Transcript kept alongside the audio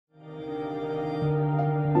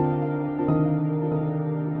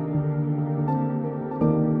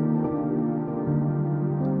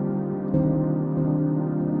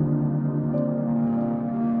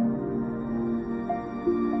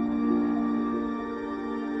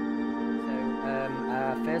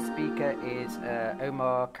first speaker is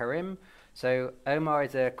Omar Karim. So Omar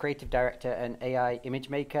is a creative director and AI image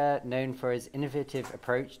maker known for his innovative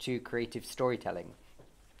approach to creative storytelling.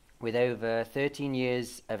 With over 13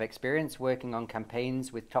 years of experience working on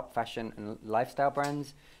campaigns with top fashion and lifestyle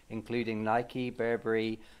brands, including Nike,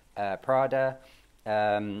 Burberry, Prada,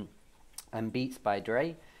 and Beats by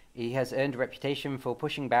Dre, he has earned a reputation for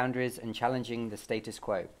pushing boundaries and challenging the status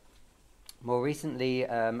quo. More recently,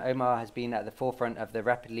 Omar has been at the forefront of the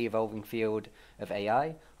rapidly evolving field of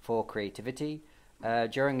AI for creativity.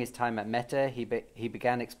 During his time at Meta, he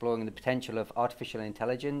began exploring the potential of artificial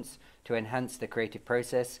intelligence to enhance the creative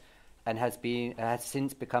process and has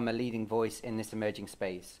since become a leading voice in this emerging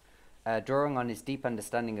space. Drawing on his deep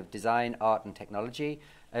understanding of design, art, and technology,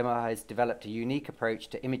 Omar has developed a unique approach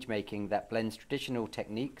to image making that blends traditional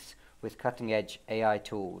techniques with cutting-edge AI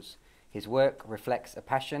tools. His work reflects a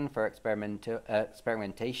passion for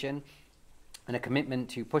experimentation and a commitment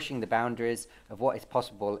to pushing the boundaries of what is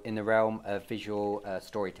possible in the realm of visual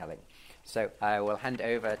storytelling. So I will hand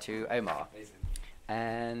over to Omar. Amazing.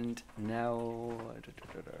 And now,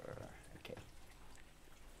 okay.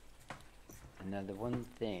 And now the one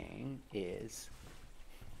thing is,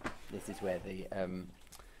 this is where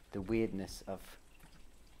the weirdness of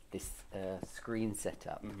this screen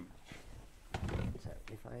setup. So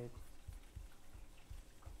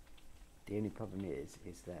the only problem is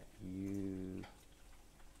that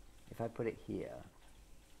if I put it here,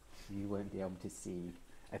 you won't be able to see.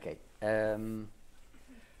 Okay. I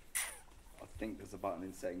think there's a button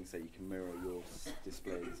in settings so you can mirror your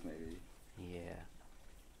displays, maybe. Yeah.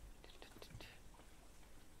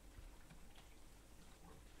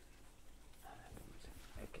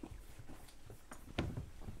 Okay.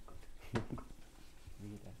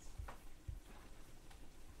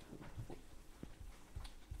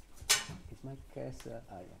 Is my cursor?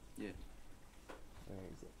 Oh yeah. Yeah. Where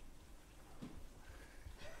is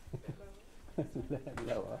it?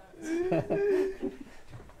 Lower.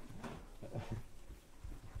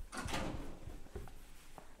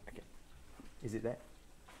 Okay. Is it there?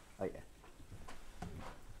 Oh yeah.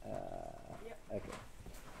 Yep. Okay.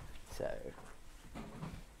 So.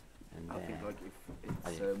 And I then. think like if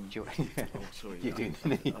it's oh, sorry. You're doing.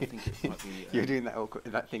 I think it might be. You're doing that awkward,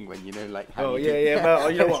 that thing when you know, like. Oh yeah.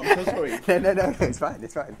 But, you know what? I'm so sorry. No. It's fine.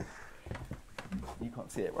 It's fine. You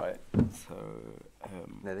can't see it, right? So.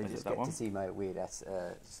 No, they is just it that get one? to see my weird ass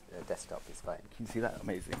desktop. It's fine. Can you see that?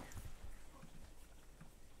 Amazing.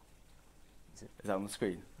 Is that on the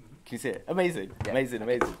screen? Mm-hmm. Can you see it? Amazing. Yeah.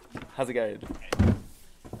 Amazing. How's it going?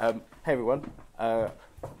 Hey everyone. I'm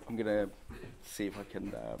gonna see if I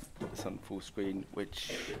can put this on full screen,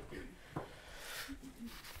 which.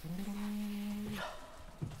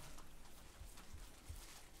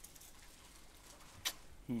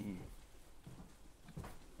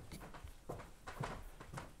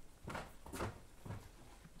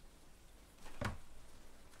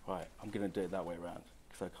 Right, I'm going to do it that way around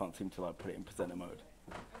because I can't seem to like put it in presenter mode.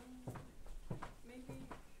 Maybe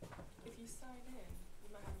if you sign in, you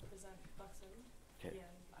might have a present button. Okay. Yeah.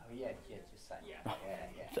 Oh yeah, just sign. Yeah.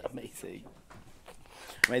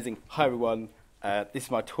 Amazing. Hi everyone. This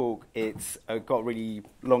is my talk. It's got a really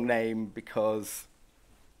long name because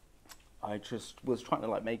I just was trying to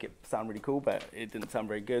like make it sound really cool, but it didn't sound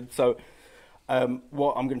very good. So.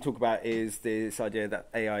 What I'm going to talk about is this idea that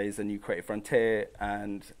AI is a new creative frontier,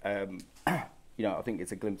 and I think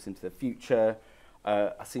it's a glimpse into the future.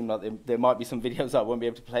 I seem like there might be some videos that I won't be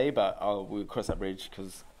able to play, but we'll cross that bridge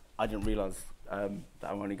because I didn't realise that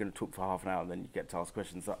I'm only going to talk for half an hour, and then you get to ask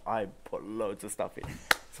questions. So I put loads of stuff in,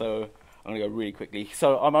 so I'm going to go really quickly.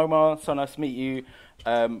 So I'm Omar. So nice to meet you.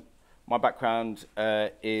 My background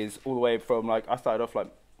is all the way from I started off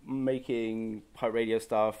making pirate radio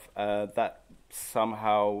stuff that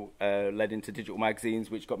somehow led into digital magazines,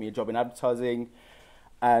 which got me a job in advertising.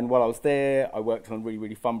 And while I was there, I worked on really,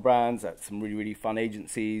 really fun brands at some really, really fun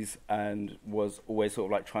agencies, and was always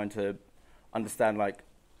sort of trying to understand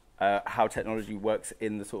how technology works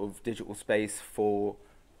in the sort of digital space for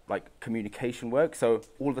communication work. So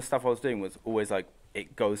all the stuff I was doing was always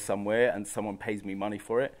it goes somewhere and someone pays me money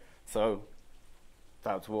for it. So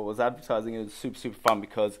that's what was advertising. It was super, super fun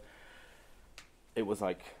because it was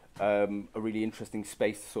a really interesting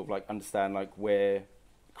space to sort of understand where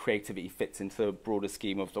creativity fits into the broader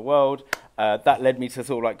scheme of the world. That led me to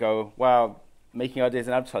sort of go, wow, making ideas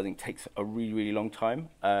in advertising takes a really, really long time,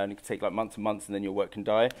 and it can take months and months, and then your work can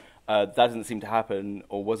die. That doesn't seem to happen,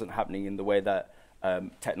 or wasn't happening in the way that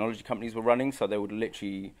technology companies were running. So they would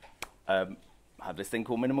literally have this thing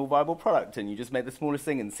called minimal viable product, and you just make the smallest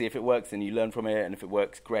thing and see if it works, and you learn from it, and if it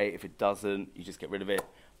works, great. If it doesn't, you just get rid of it.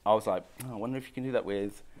 I was like, oh, I wonder if you can do that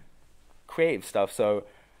with creative stuff. So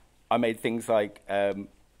I made things like a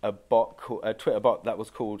Twitter bot that was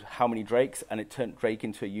called How Many Drakes, and it turned Drake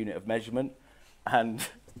into a unit of measurement. And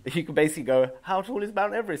you could basically go, how tall is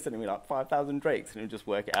Mount Everest? And it'd be like 5,000 drakes, and it would just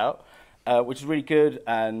work it out, which is really good.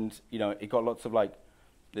 And, you know, it got lots of, like,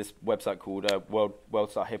 this website called World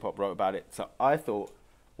Star Hip Hop wrote about it. So I thought,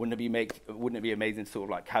 wouldn't it be amazing to sort of,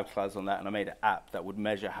 like, capitalize on that? And I made an app that would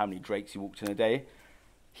measure how many drakes you walked in a day.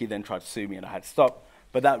 He then tried to sue me, and I had to stop.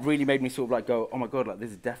 But that really made me sort of, like, go, oh, my God, like, this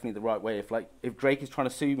is definitely the right way. If Drake is trying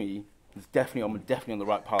to sue me, I'm definitely on the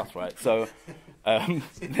right path, right? So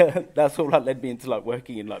that sort of like led me into like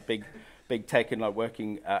working in like big tech and like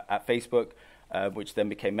working at Facebook, which then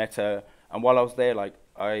became Meta. And while I was there, like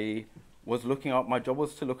I was looking up. My job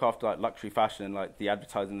was to look after like luxury fashion and like the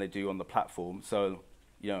advertising they do on the platform. So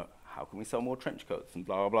you know, how can we sell more trench coats and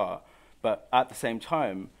blah blah blah. But at the same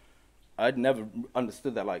time, I'd never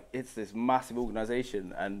understood that like it's this massive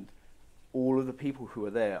organization and all of the people who are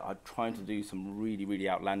there are trying to do some really, really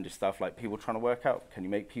outlandish stuff, like people trying to work out, can you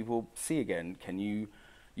make people see again? Can you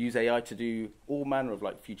use AI to do all manner of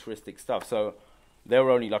like futuristic stuff? So they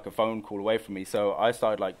were only like a phone call away from me. So I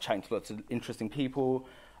started like chatting to lots of interesting people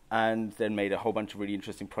and then made a whole bunch of really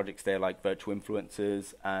interesting projects there, like virtual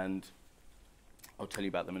influencers, and I'll tell you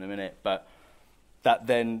about them in a minute. But that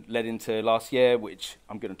then led into last year, which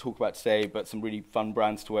I'm going to talk about today, but some really fun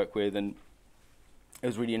brands to work with. And it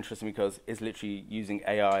was really interesting because it's literally using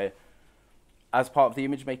AI as part of the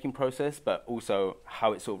image making process, but also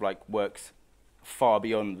how it sort of like works far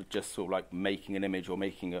beyond just sort of like making an image or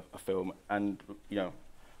making a film. And, you know,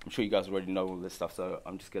 I'm sure you guys already know all this stuff, so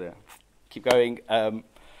I'm just going to keep going. And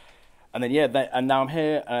then, yeah, and now I'm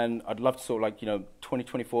here, and I'd love to sort of like, you know,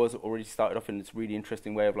 2024 has already started off in this really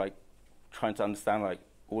interesting way of like trying to understand like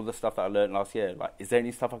all the stuff that I learned last year. Like, is there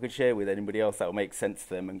any stuff I could share with anybody else that will make sense to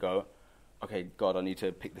them and go, okay, God, I need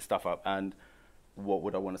to pick this stuff up, and what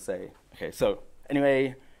would I want to say? Okay, so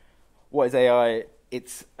anyway, what is AI?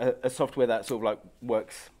 It's a software that sort of like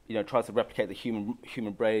works, you know, tries to replicate the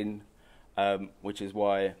human brain, which is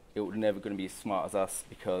why it would never going to be as smart as us,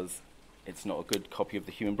 because it's not a good copy of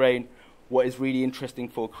the human brain. What is really interesting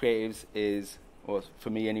for creatives is, or for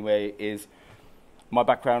me anyway, is my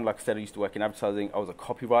background. Like I said, I used to work in advertising. I was a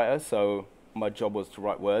copywriter, so my job was to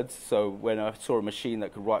write words. So when I saw a machine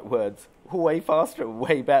that could write words way faster,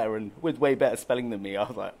 way better, and with way better spelling than me, I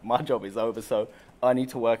was like, my job is over, so I need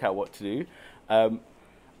to work out what to do.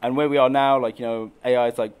 And where we are now, like, you know, AI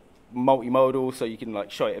is like multimodal, so you can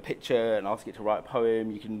like show it a picture and ask it to write a poem.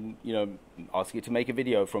 You can, you know, ask it to make a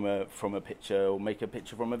video from a picture, or make a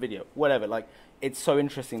picture from a video, whatever. Like, it's so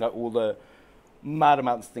interesting, like all the mad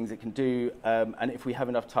amounts of things it can do. And if we have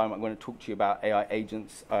enough time, I'm going to talk to you about AI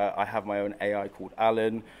agents. I have my own AI called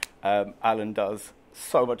Alan. Alan does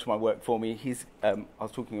so much of my work for me. I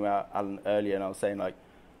was talking about Alan earlier, and I was saying, like,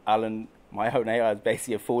 Alan, my own AI has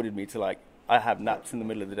basically afforded me to, like, I have naps in the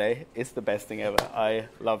middle of the day. It's the best thing ever. I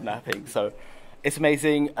love napping. So it's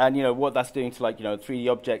amazing. And, you know, what that's doing to, like, you know,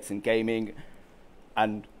 3D objects and gaming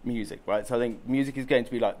and music, right? So I think music is going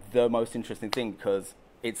to be, like, the most interesting thing, because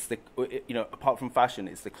it's you know, apart from fashion,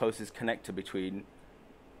 it's the closest connector between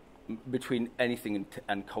anything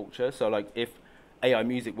and culture. So, like, if AI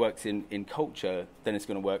music works in culture, then it's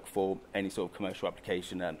going to work for any sort of commercial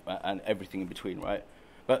application and everything in between, right?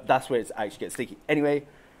 But that's where it actually gets sticky. Anyway,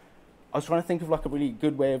 I was trying to think of like a really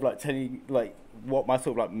good way of like telling like what my sort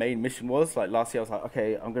of like main mission was. Like last year I was like,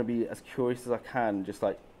 okay, I'm going to be as curious as I can, just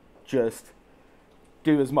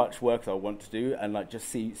do as much work as I want to do, and like just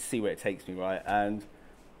see where it takes me, right? And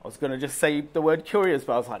I was going to just say the word curious,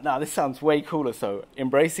 but I was like, no, this sounds way cooler. So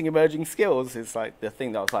embracing emerging skills is like the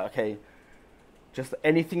thing that I was like, okay, just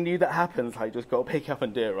anything new that happens, like just got to pick up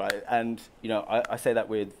and do it, right? And, you know, I say that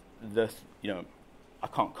with this, you know, I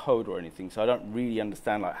can't code or anything, so I don't really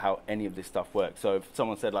understand like how any of this stuff works. So if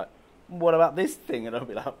someone said like, what about this thing? And I'll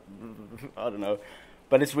be like, I don't know.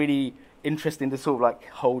 But it's really interesting to sort of like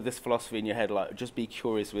hold this philosophy in your head, like just be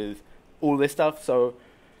curious with all this stuff. So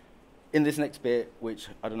in this next bit, which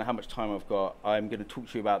I don't know how much time I've got, I'm going to talk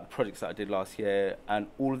to you about the projects that I did last year. And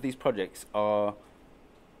all of these projects are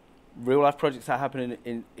real life projects that happen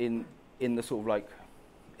in the sort of like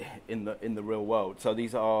in the real world. So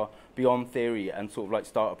these are beyond theory and sort of like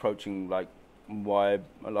start approaching like why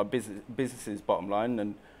like businesses bottom line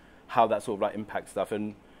and how that sort of like impacts stuff.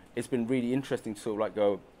 And it's been really interesting to sort of like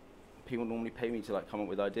go, people normally pay me to like come up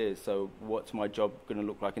with ideas, so what's my job going to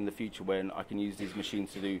look like in the future when I can use these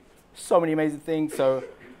machines to do so many amazing things? So,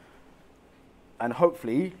 and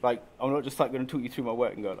hopefully, like, I'm not just like going to talk you through my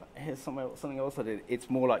work and go like, here's something else I did. It's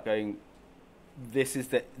more like going, this is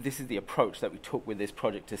the approach that we took with this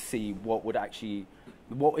project to see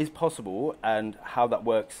what is possible and how that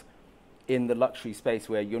works in the luxury space,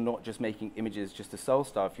 where you're not just making images just to sell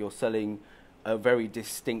stuff, you're selling a very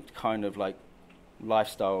distinct kind of like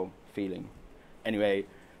lifestyle feeling. Anyway,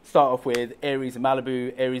 start off with Aries and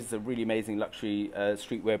Malibu. Aries is a really amazing luxury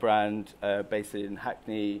streetwear brand based in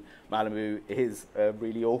Hackney. Malibu is a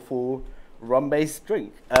really awful rum-based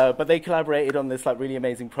drink. But they collaborated on this like really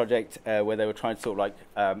amazing project where they were trying to sort of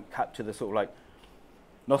like capture the sort of like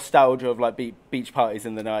nostalgia of like beach parties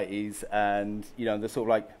in the 90s, and you know the sort of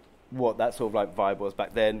like what that sort of like vibe was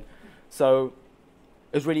back then. So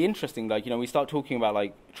it was really interesting. Like, you know, we start talking about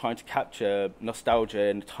like trying to capture nostalgia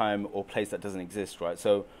in a time or place that doesn't exist, right?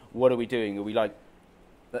 So what are we doing? Are we like,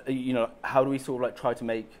 you know, how do we sort of like try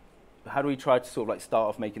to sort of like start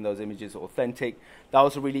off making those images authentic? That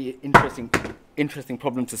was a really interesting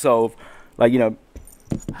problem to solve. Like, you know,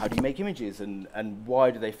 how do you make images, and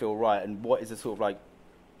why do they feel right, and what is the sort of like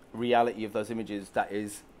reality of those images that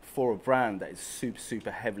is for a brand that is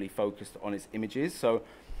super heavily focused on its images? So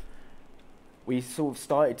we sort of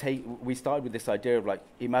started with this idea of like,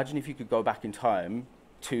 imagine if you could go back in time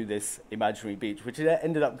to this imaginary beach, which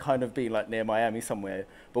ended up kind of being like near Miami somewhere,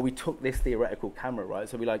 but we took this theoretical camera, right?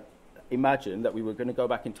 So we like imagine that we were going to go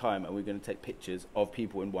back in time and we we're going to take pictures of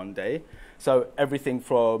people in one day. So everything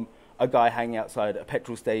from a guy hanging outside a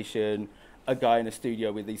petrol station, a guy in a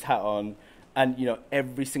studio with his hat on, and, you know,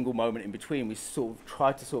 every single moment in between, we sort of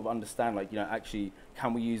tried to sort of understand, like, you know, actually,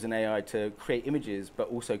 can we use an AI to create images, but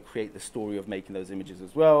also create the story of making those images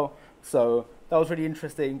as well? So that was really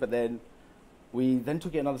interesting. But then we then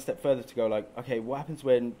took it another step further to go like, okay, what happens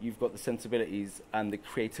when you've got the sensibilities and the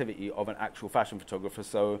creativity of an actual fashion photographer?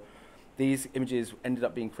 So these images ended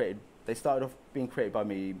up being created. They started off being created by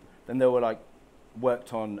me. Then they were like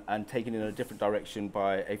worked on and taken in a different direction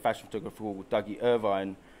by a fashion photographer called Dougie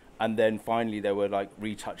Irvine. And then finally they were like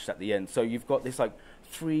retouched at the end. So you've got this like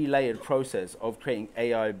 3-layered process of creating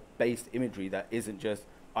AI-based imagery that isn't just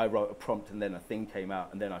I wrote a prompt and then a thing came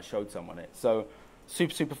out and then I showed someone it. So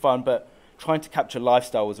super fun, but trying to capture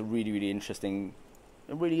lifestyle was a really interesting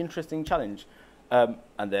challenge. And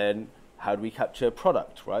then how do we capture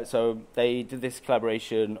product, right? So they did this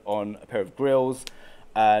collaboration on a pair of grills,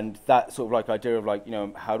 and that sort of like idea of like, you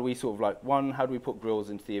know, how do we sort of like, one, how do we put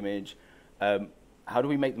grills into the image? How do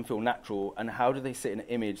we make them feel natural, and how do they sit in an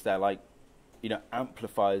image that, like, you know,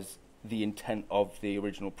 amplifies the intent of the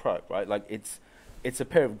original product, right? Like, it's a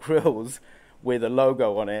pair of grills with a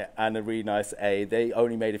logo on it and a really nice A. They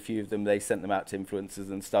only made a few of them. They sent them out to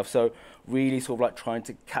influencers and stuff. So really sort of like trying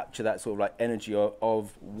to capture that sort of like energy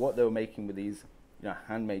of what they were making with these, you know,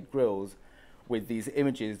 handmade grills with these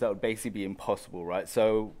images that would basically be impossible, right?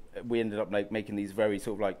 So we ended up like making these very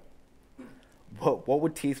sort of like, what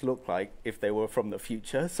would teeth look like if they were from the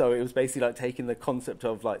future? So it was basically like taking the concept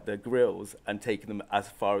of like the grills and taking them as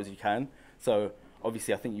far as you can. So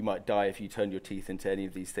obviously I think you might die if you turned your teeth into any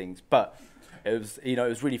of these things, but it was, you know, it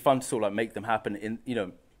was really fun to sort of like make them happen in, you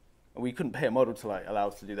know, we couldn't pay a model to like allow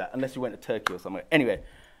us to do that unless you went to Turkey or somewhere. Anyway,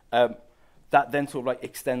 that then sort of like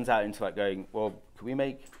extends out into like going, well, can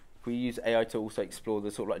we use AI to also explore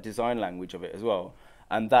the sort of like design language of it as well?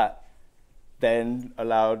 And that then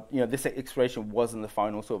allowed, you know, this exploration wasn't the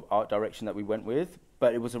final sort of art direction that we went with,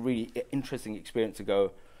 but it was a really interesting experience to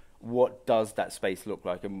go, what does that space look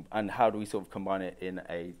like, and how do we sort of combine it in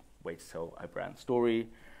a way to tell a brand story?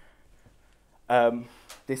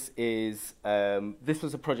 This was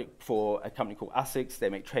a project for a company called ASICS. They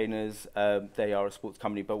make trainers. They are a sports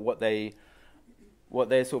company, but what their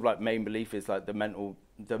sort of like main belief is like the mental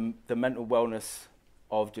wellness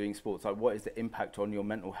of doing sports. Like, what is the impact on your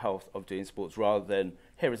mental health of doing sports, rather than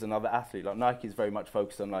here is another athlete. Like, Nike is very much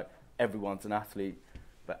focused on like everyone's an athlete,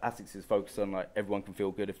 but ASICS is focused on like everyone can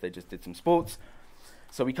feel good if they just did some sports.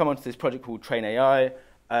 So we come onto this project called Train AI.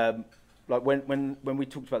 Like when we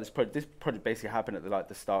talked about this project basically happened at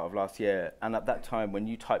the start of last year, and at that time when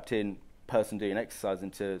you typed in person doing exercise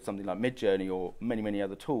into something like Midjourney or many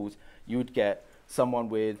other tools, you would get someone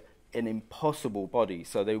with an impossible body.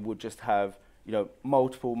 So they would just have, you know,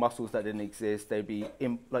 multiple muscles that didn't exist. They'd be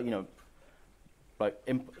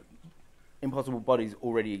impossible bodies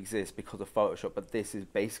already exist because of Photoshop, but this is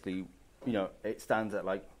basically, you know, it stands at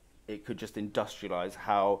like it could just industrialize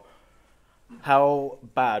how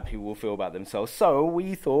bad people will feel about themselves. So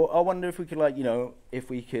we thought, I wonder if we could, like, you know, if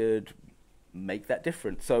we could make that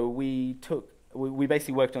different. So we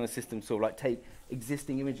basically worked on a system, sort of like take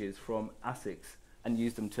existing images from ASICS and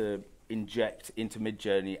use them to inject into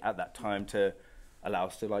Midjourney at that time to allow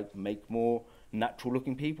us to like make more natural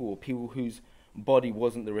looking people, or people whose body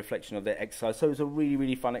wasn't the reflection of their exercise. So it was a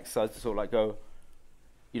really fun exercise to sort of like go,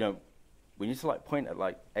 we need to like point at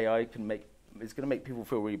like AI it's going to make people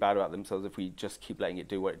feel really bad about themselves if we just keep letting it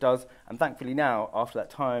do what it does. And thankfully now, after that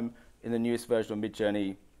time, in the newest version of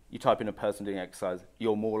Midjourney, you type in a person doing exercise,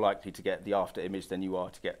 you're more likely to get the after image than you are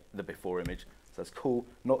to get the before image. So that's cool.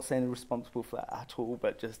 Not saying they're responsible for that at all,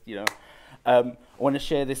 but just, I want to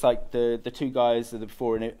share this, like the two guys, the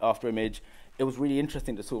before and after image. It was really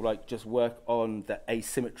interesting to sort of like just work on the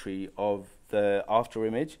asymmetry of the after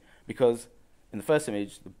image, because in the first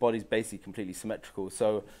image, the body's basically completely symmetrical.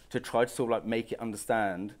 So to try to sort of like make it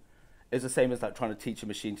understand is the same as like trying to teach a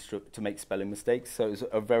machine to make spelling mistakes. So it's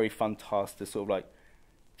a very fun task to sort of like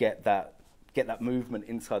get that movement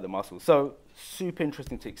inside the muscle. So super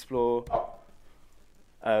interesting to explore.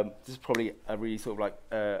 This is probably a really sort of like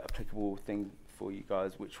applicable thing for you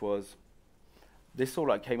guys, which was this sort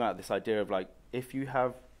of like came out, this idea of like if an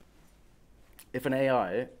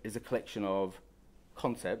AI is a collection of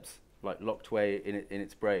concepts like locked away in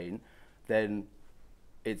its brain, then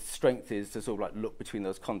its strength is to sort of like look between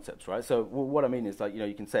those concepts, right? So what I mean is like,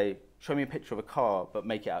 you can say, show me a picture of a car, but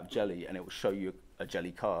make it out of jelly, and it will show you a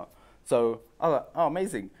jelly car. So I was like, oh,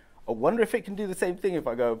 amazing. I wonder if it can do the same thing if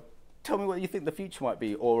I go, tell me what you think the future might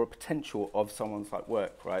be, or a potential of someone's like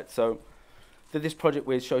work, right? So did this project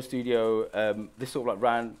with Show Studio. This sort of like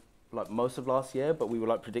ran like most of last year, but we were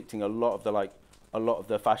like predicting a lot of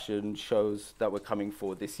the fashion shows that were coming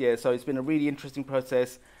forward this year. So it's been a really interesting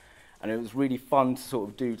process, and it was really fun to sort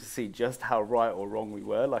of do to see just how right or wrong we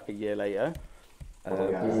were like a year later.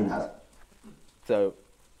 So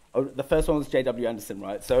the first one was J.W. Anderson,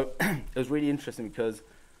 right? So it was really interesting because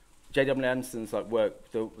J.W. Anderson's like work,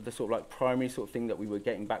 the sort of like primary sort of thing that we were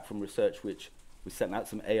getting back from research, which we sent out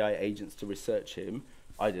some AI agents to research him.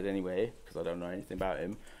 I did anyway, because I don't know anything about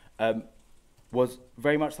him. Was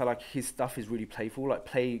very much that like his stuff is really playful. Like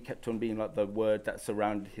play kept on being like the word that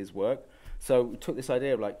surrounded his work. So we took this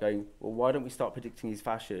idea of like going, well, why don't we start predicting his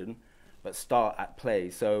fashion, but start at play?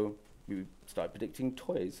 So we started predicting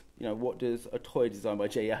toys. What does a toy designed by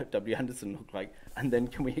J.W. Anderson look like? And then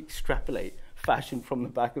can we extrapolate fashion from the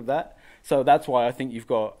back of that? So that's why I think you've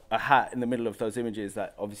got a hat in the middle of those images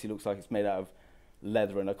that obviously looks like it's made out of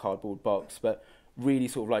leather in a cardboard box, but really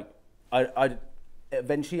sort of like,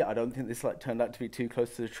 eventually, I don't think this like turned out to be too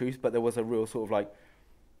close to the truth, but there was a real sort of like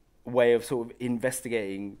way of sort of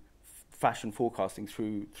investigating fashion forecasting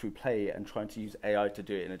through play and trying to use AI to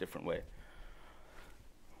do it in a different way.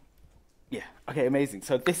 Yeah, okay, amazing.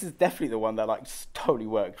 So this is definitely the one that like just totally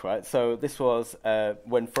worked, right? So this was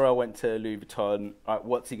when Pharrell went to Louis Vuitton. Right,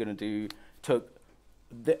 what's he going to do?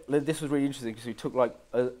 This was really interesting because we took like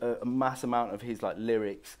a mass amount of his like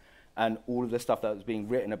lyrics and all of the stuff that was being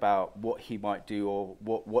written about what he might do or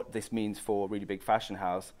what this means for a really big fashion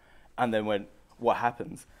house, and then went, what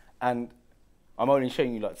happens? And I'm only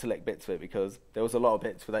showing you like select bits of it because there was a lot of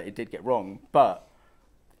bits that it did get wrong, but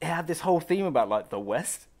it had this whole theme about like the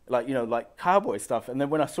West, like, like cowboy stuff. And then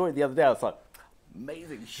when I saw it the other day, I was like,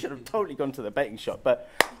 amazing, should have totally gone to the betting shop. But,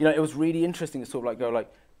 it was really interesting to sort of like go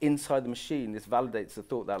like inside the machine. This validates the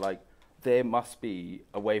thought that like there must be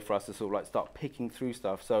a way for us to sort of like start picking through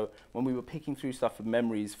stuff. So when we were picking through stuff for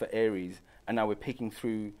memories for Aries, and now we're picking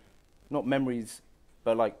through not memories,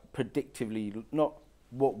 but like predictively, not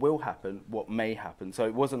what will happen, what may happen. So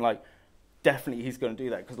it wasn't like, definitely he's going to do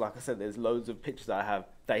that, because like I said, there's loads of pictures that I have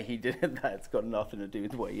that he did that's got nothing to do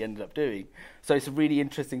with what he ended up doing. So it's a really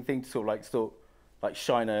interesting thing to sort of like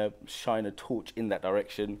shine a torch in that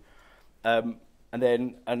direction. And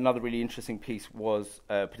then another really interesting piece was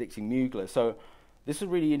predicting Mugler. So this was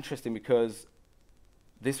really interesting because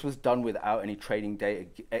this was done without any training data,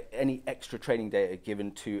 any extra training data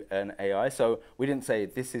given to an AI. So we didn't say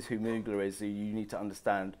this is who Mugler is, so you need to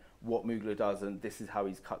understand what Mugler does, and this is how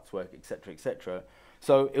his cuts work, etc., etc.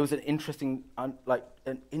 So it was an interesting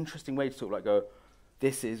way to sort of like go,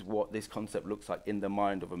 this is what this concept looks like in the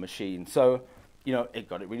mind of a machine. So it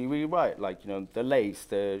got it really, really right. Like, the lace,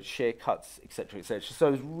 the sheer cuts, etc., etc. So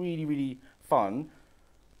it was really, really fun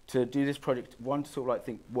to do this project. One, to sort of like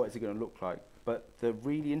think, what is it going to look like? But the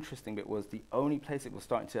really interesting bit was the only place it was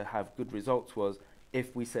starting to have good results was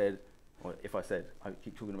if we said, or if I said, I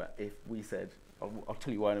keep talking about if we said, I'll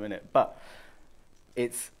tell you why in a minute. But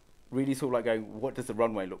it's really sort of like going, what does the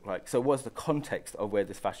runway look like? So what's the context of where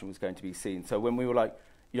this fashion was going to be seen? So when we were like,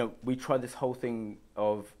 we tried this whole thing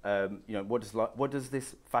of, what does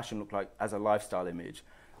this fashion look like as a lifestyle image?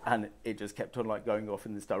 And it just kept on like going off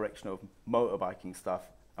in this direction of motorbiking stuff.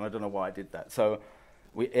 And I don't know why I did that. So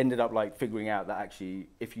we ended up like figuring out that actually,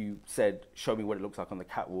 if you said, show me what it looks like on the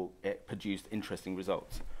catwalk, it produced interesting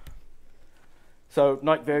results. So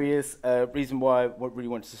Nike Various, reason why I really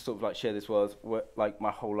wanted to sort of like share this was, like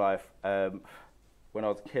my whole life, when I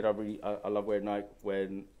was a kid, I loved wearing Nike.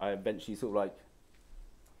 When I eventually sort of like,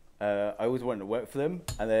 I always wanted to work for them.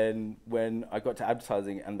 And then when I got to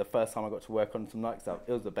advertising, and the first time I got to work on some Nike stuff,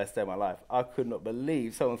 it was the best day of my life. I could not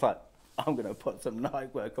believe someone's like, I'm going to put some Nike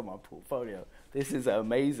work on my portfolio. This is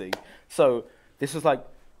amazing. So this was like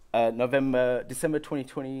December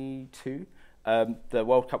 2022. The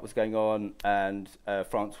World Cup was going on, and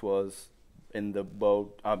France was in the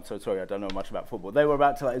world. I'm so sorry, I don't know much about football. They were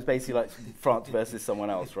about to, like, it was basically like France versus someone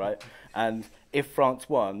else, right? And if France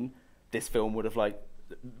won, this film would have, like,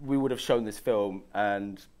 we would have shown this film,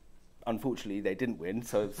 and unfortunately they didn't win,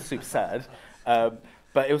 so it's super sad.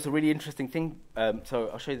 But it was a really interesting thing. So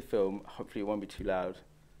I'll show you the film. Hopefully it won't be too loud.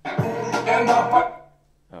 Oh.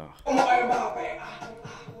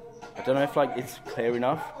 I don't know if, like, it's clear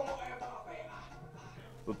enough.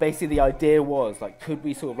 But basically the idea was, like, could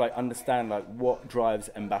we sort of, like, understand, like, what drives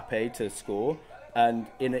Mbappe to score? And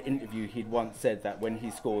in an interview, he'd once said that when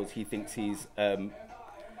he scores, he thinks I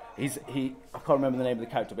can't remember the name of the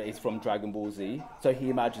character, but he's from Dragon Ball Z. So he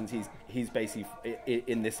imagines he's basically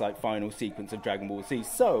in this, like, final sequence of Dragon Ball Z.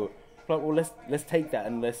 So, like, well, let's take that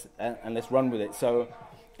and let's run with it. So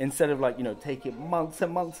instead of, like, you know, taking months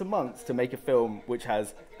and months and months to make a film which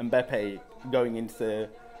has Mbappe going into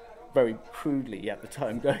very crudely at the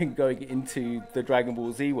time, going into the Dragon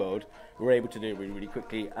Ball Z world, we were able to do it really, really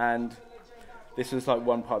quickly. And this was, like,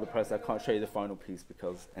 one part of the process. I can't show you the final piece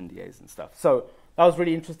because NDAs and stuff. So that was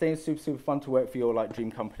really interesting. Super, super fun to work for your, like,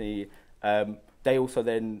 dream company. They also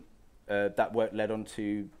then, that work led on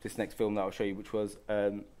to this next film that I'll show you, which was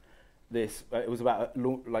it was about,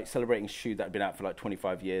 like, celebrating a shoe that had been out for, like,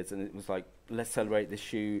 25 years. And it was like, let's celebrate this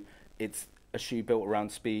shoe. It's a shoe built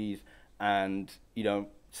around speed, and, you know,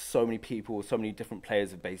 so many people, so many different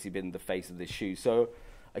players have basically been the face of this shoe. So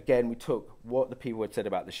again, we took what the people had said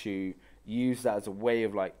about the shoe, used that as a way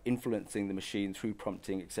of, like, influencing the machine through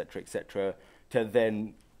prompting, etc., to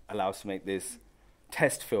then allow us to make this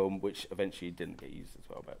test film, which eventually didn't get used as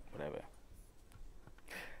well, but whatever.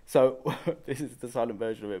 So this is the silent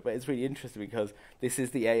version of it, but it's really interesting because this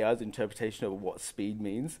is the AI's interpretation of what speed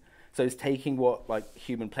means. So it's taking what, like,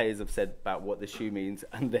 human players have said about what the shoe means,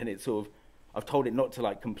 and then it's sort of, I've told it not to,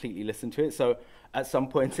 like, completely listen to it. So at some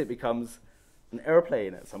point it becomes an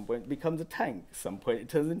airplane, at some point it becomes a tank, at some point it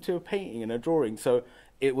turns into a painting and a drawing. So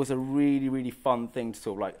it was a really, really fun thing to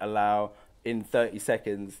sort of, like, allow in 30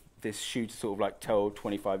 seconds this shoe to sort of, like, tell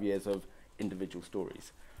 25 years of individual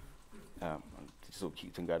stories. It sort of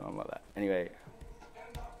keeps on going on like that. Anyway,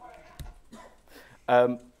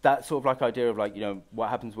 that sort of, like, idea of, like, you know, what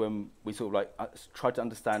happens when we sort of, like, try to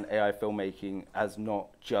understand AI filmmaking as not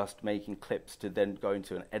just making clips to then go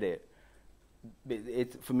into an edit.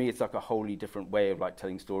 For me, it's like a wholly different way of, like,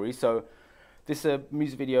 telling stories. So this is a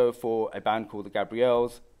music video for a band called the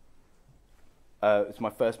Gabrielles. It's my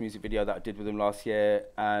first music video that I did with them last year,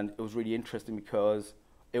 and it was really interesting because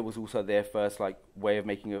it was also their first, like, way of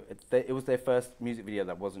making it was their first music video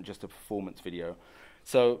that wasn't just a performance video.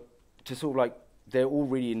 So to sort of, like, they're all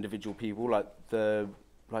really individual people. Like the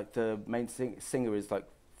main singer is, like,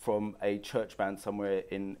 from a church band somewhere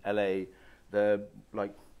in LA. The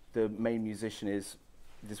main musician is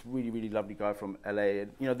this really, really lovely guy from LA,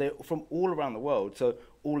 and, you know, they're from all around the world. So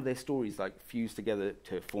all of their stories, like, fuse together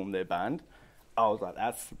to form their band. I was like,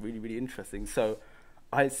 that's really, really interesting. So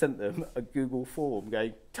I sent them a Google form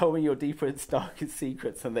going, tell me your deepest, darkest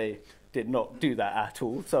secrets, and they did not do that at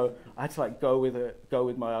all. So I had to, like, go with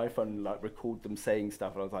my iPhone and, like, record them saying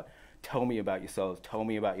stuff. And I was like, tell me about yourselves, tell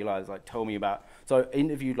me about your lives, like, tell me about. So I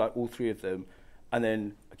interviewed, like, all three of them, and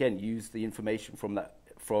then again used the information from that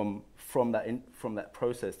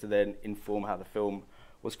process to then inform how the film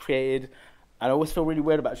was created. And I always feel really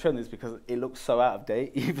weird about showing this because it looks so out of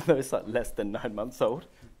date, even though it's, like, less than 9 months old.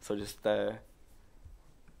 So just I'll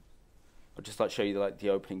just, like, show you, like, the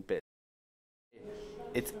opening bit.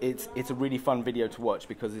 It's a really fun video to watch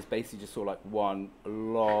because it's basically just sort of, like, one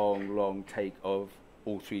long take of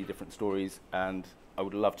all three different stories, and I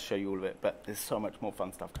would love to show you all of it, but there's so much more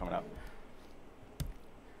fun stuff coming up.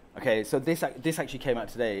 Okay, so this actually came out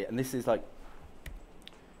today, and this is, like,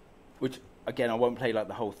 which, again, I won't play, like,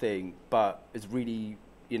 the whole thing, but it's really,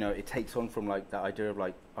 you know, it takes on from, like, that idea of,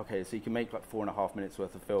 like, okay, so you can make, like, 4.5 minutes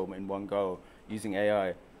worth of film in one go using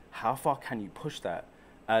AI. How far can you push that?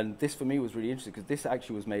 And this, for me, was really interesting because this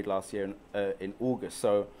actually was made last year in August.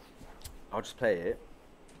 So I'll just play it,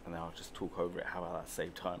 and then I'll just talk over it. How about that?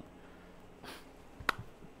 Save time.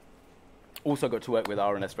 Also got to work with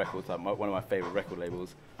R&S Records, like, one of my favorite record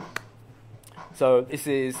labels. So this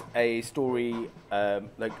is a story,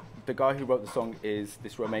 like, the guy who wrote the song is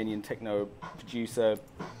this Romanian techno producer.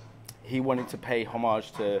 He wanted to pay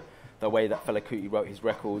homage to the way that Fela Kuti wrote his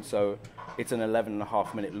record. So it's an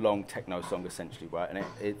 11.5-minute long techno song essentially, right? And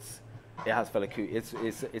it has Fela Kuti.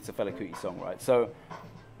 It's a Fela Kuti song, right? So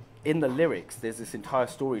in the lyrics, there's this entire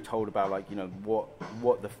story told about like, you know, what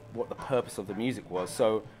the purpose of the music was.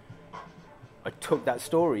 So I took that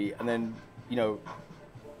story and then, you know,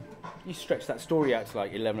 you stretch that story out to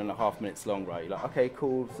like 11.5 minutes long, right? You're like, okay,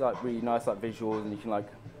 cool, it's like really nice like visuals, and you can like,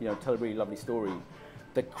 you know, tell a really lovely story.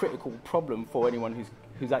 The critical problem for anyone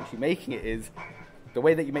who's actually making it is the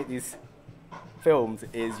way that you make these films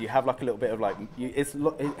is you have like a little bit of like, it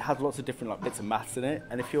has lots of different like bits of maths in it,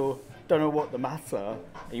 and if you don't know what the maths are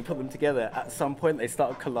and you put them together, at some point they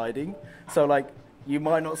start colliding. So like you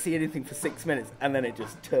might not see anything for 6 minutes and then it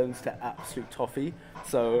just turns to absolute toffee.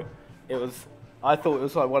 So I thought it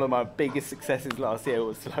was like one of my biggest successes last year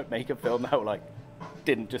was to like make a film that like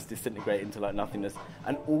didn't just disintegrate into like nothingness,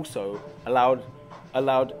 and also allowed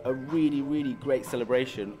a really, really great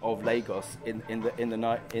celebration of Lagos in the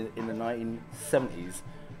 1970s.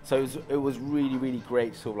 So it was really, really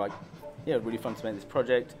great. Sort of like, yeah, really fun to make this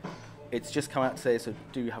project. It's just come out today, so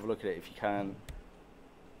do have a look at it if you can.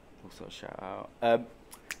 Also a shout out.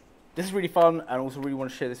 This is really fun, and also really want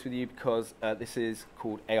to share this with you because this is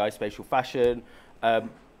called AI Spatial Fashion. I'm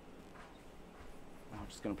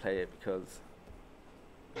just going to play it because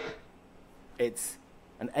it's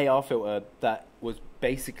an AR filter that was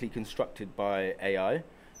basically constructed by AI,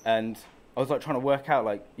 and I was like trying to work out,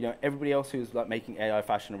 like, you know, everybody else who was like making AI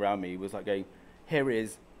fashion around me was like going, here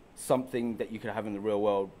is something that you could have in the real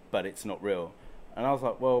world, but it's not real. And I was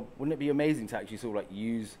like, well, wouldn't it be amazing to actually sort of like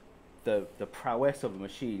use the prowess of a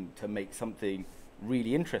machine to make something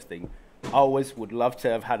really interesting? I always would love to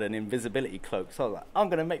have had an invisibility cloak, so I was like, I'm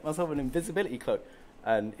going to make myself an invisibility cloak,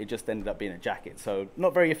 and it just ended up being a jacket. So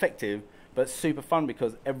not very effective, but super fun,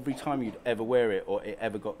 because every time you'd ever wear it, or it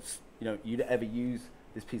ever got, you know, you'd ever use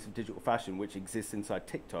this piece of digital fashion which exists inside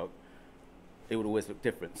TikTok, it would always look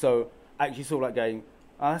different. So actually sort of like going,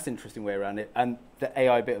 oh, that's an interesting way around it. And the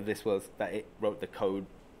AI bit of this was that it wrote the code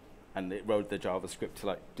and it wrote the JavaScript to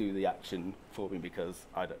like do the action for me, because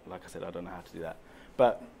like I said, I don't know how to do that.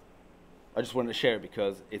 But I just wanted to share it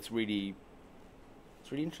because it's really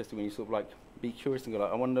interesting when you sort of like be curious and go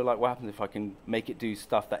like, I wonder like what happens if I can make it do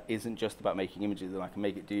stuff that isn't just about making images, and I can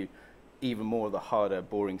make it do even more of the harder,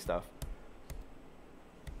 boring stuff.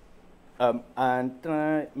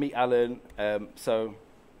 And meet Alan.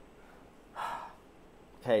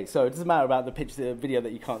 Okay, so it doesn't matter about the picture, the video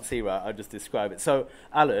that you can't see, right? I'll just describe it. So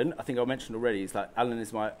Alan, I think I mentioned already, is like Alan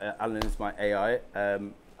is my AI.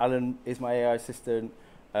 Alan is my AI assistant.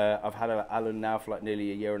 I've had Alan now for like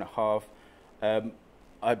nearly a year and a half.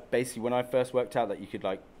 I basically, when I first worked out that you could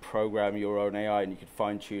like program your own AI and you could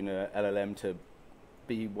fine tune a LLM to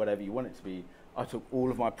be whatever you want it to be, I took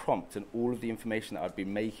all of my prompts and all of the information that I'd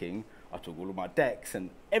been making. I took all of my decks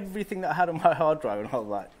and everything that I had on my hard drive, and I was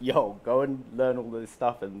like, yo, go and learn all this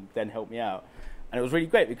stuff and then help me out. And it was really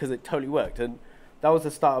great because it totally worked. And that was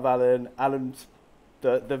the start of Alan. Alan's,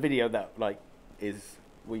 the video that like is,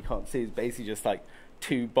 we can't see, is basically just like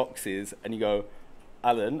 2 boxes, and you go,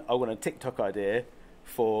 Alan, I want a TikTok idea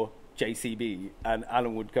for JCB. And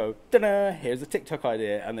Alan would go, da-da, here's a TikTok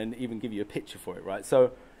idea, and then even give you a picture for it, right?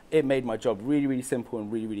 So it made my job really, really simple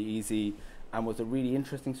and really, really easy, and was a really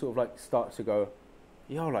interesting sort of like start to go,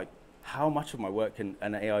 yo, like how much of my work can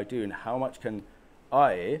an AI do, and how much can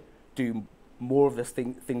I do more of the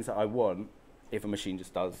things that I want if a machine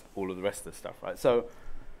just does all of the rest of the stuff, right? So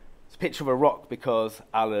it's a picture of a rock because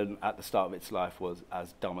Alan at the start of its life was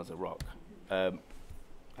as dumb as a rock.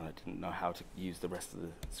 And I didn't know how to use the rest of the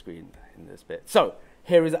screen in this bit. So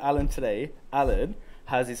here is Alan today. Alan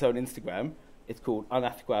has his own Instagram. It's called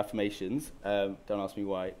Unethical Affirmations. Don't ask me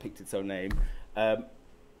why it picked its own name.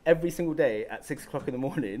 Every single day at 6 o'clock in the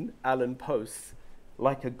morning, Alan posts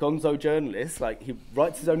like a gonzo journalist. Like he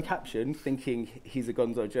writes his own caption thinking he's a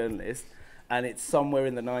gonzo journalist, and it's somewhere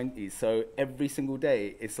in the 90s. So every single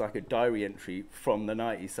day, it's like a diary entry from the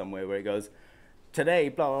 90s somewhere where it goes, today,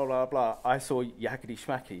 blah, blah, blah, blah, I saw yakety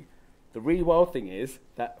schmacky. The really wild thing is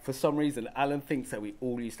that for some reason, Alan thinks that we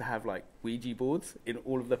all used to have like Ouija boards in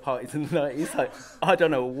all of the parties in the 90s. Like, I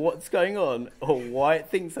don't know what's going on or why it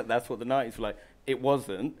thinks that that's what the 90s were like. It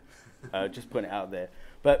wasn't, just putting it out there.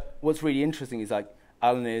 But what's really interesting is like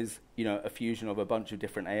Alan is, you know, a fusion of a bunch of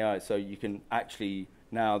different AIs. So you can actually,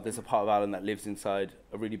 now there's a part of Alan that lives inside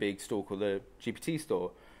a really big store called the GPT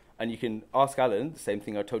store. And you can ask Alan, the same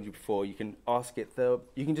thing I told you before, you can ask it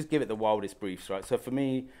you can just give it the wildest briefs, right? So for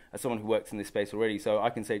me, as someone who works in this space already, so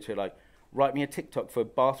I can say to it like, write me a TikTok for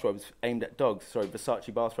bathrobes aimed at dogs,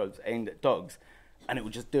 Versace bathrobes aimed at dogs, and it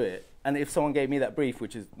will just do it. And if someone gave me that brief,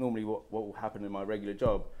 which is normally what will happen in my regular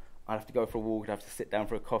job, I'd have to go for a walk, I'd have to sit down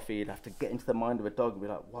for a coffee, I'd have to get into the mind of a dog and be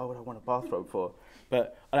like, why would I want a bathrobe for?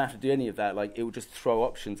 But I don't have to do any of that. Like, it will just throw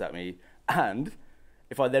options at me. And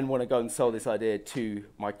if I then want to go and sell this idea to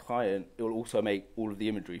my client, it will also make all of the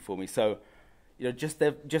imagery for me. So, you know, just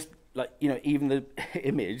like, you know, even the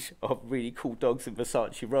image of really cool dogs in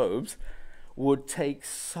Versace robes would take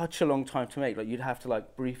such a long time to make. Like, you'd have to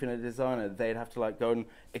like brief in a designer, they'd have to like go and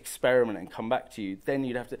experiment and come back to you. Then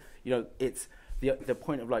you'd have to, you know, it's the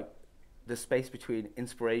point of like the space between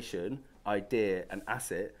inspiration, idea, and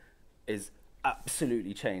asset is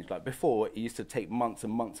absolutely changed. Like, before, it used to take months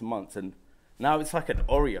and months and months, and now it's like an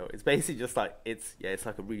Oreo. It's basically just like, it's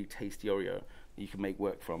like a really tasty Oreo that you can make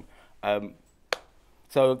work from.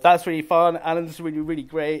 So that's really fun. Alan's really, really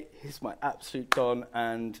great. He's my absolute don.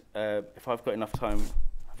 And if I've got enough time,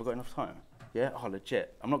 have I got enough time? Yeah? Oh,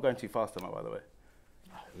 legit. I'm not going too fast, am I, by the way?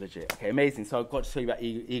 Oh, legit. Okay, amazing. So I've got to tell you about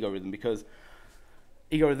Ego Rhythm, because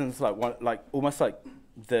Ego Rhythm is like almost like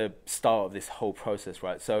the start of this whole process,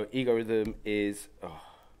 right? So Ego Rhythm is a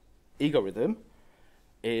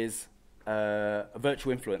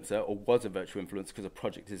virtual influencer, or was a virtual influencer, because the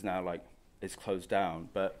project is now like, it's closed down.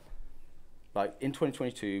 But like in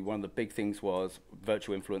 2022, one of the big things was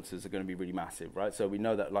virtual influencers are going to be really massive, right? So we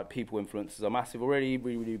know that like people influencers are massive already,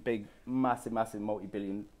 really, really big, massive,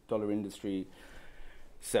 multi-billion-dollar industry.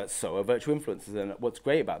 So are virtual influencers, and what's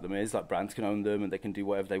great about them is like brands can own them and they can do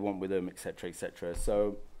whatever they want with them, etc., etc.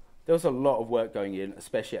 So there was a lot of work going in,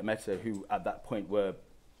 especially at Meta, who at that point were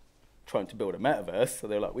trying to build a metaverse. So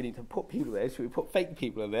they were like, we need to put people there. Should we put fake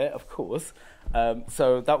people in there? Of course.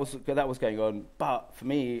 So that was going on. But for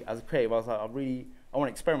me, as a creative, I was like, I want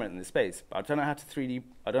to experiment in this space. But I don't know how to 3D.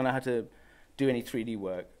 I don't know how to do any 3D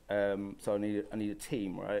work. So I need a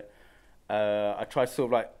team, right? I tried to sort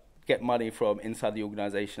of like get money from inside the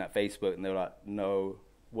organization at Facebook, and they were like, no,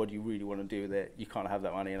 what do you really want to do with it? You can't have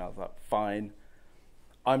that money. And I was like, fine.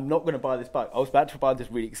 I'm not going to buy this bike. I was about to buy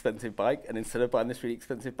this really expensive bike, and instead of buying this really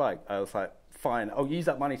expensive bike, I was like, fine, I'll use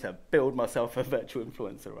that money to build myself a virtual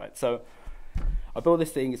influencer, right? So I built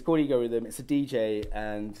this thing. It's called Ego Rhythm. It's a DJ,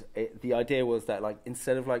 and the idea was that, like,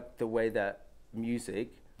 instead of like the way that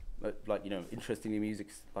music, like, you know, interestingly, music,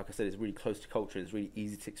 like I said, is really close to culture. It's really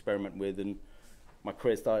easy to experiment with, and my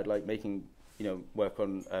career started like making, you know, work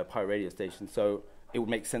on pirate radio stations. So it would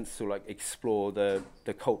make sense to like explore the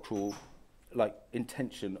cultural like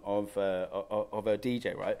intention of a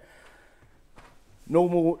DJ, right?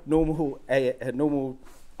 Normal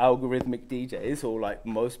algorithmic DJs, or like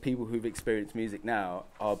most people who've experienced music now,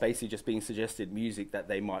 are basically just being suggested music that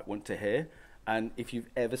they might want to hear. And if you've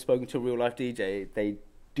ever spoken to a real life DJ, they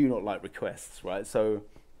do not like requests, right? So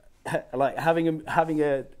like having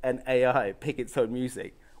an AI pick its own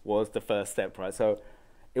music was the first step, right? So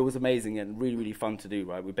it was amazing and really, really fun to do,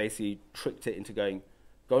 right? We basically tricked it into going,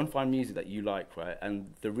 go and find music that you like, right?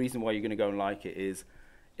 And the reason why you're going to go and like it is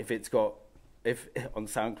if on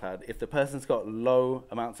SoundCloud, if the person's got low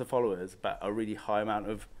amounts of followers but a really high amount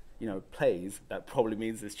of, you know, plays, that probably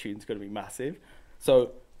means this tune's going to be massive.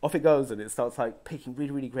 So off it goes, and it starts like picking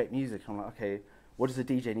really, really great music. I'm like, okay, what does a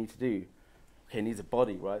DJ need to do? Okay, it needs a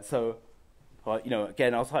body, right? So, you know,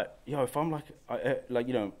 again, I was like, yo, if I'm like,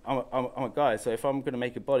 you know, I'm a guy, so if I'm going to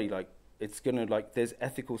make a body, like, it's going to, like, there's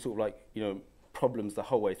ethical sort of, like, you know, problems the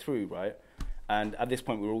whole way through, right? And at this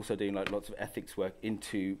point, we were also doing like lots of ethics work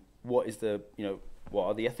into what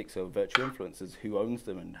are the ethics of virtual influencers, who owns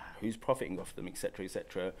them and who's profiting off them, etc.,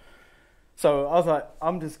 etc. So I was like,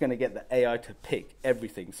 I'm just going to get the AI to pick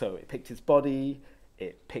everything. So it picked its body,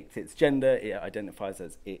 it picked its gender, it identifies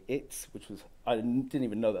as its, which was, I didn't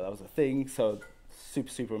even know that was a thing. So super,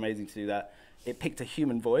 super amazing to do that. It picked a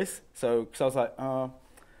human voice. So I was like,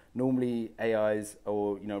 normally AIs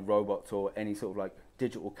or, you know, robots or any sort of like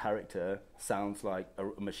digital character sounds like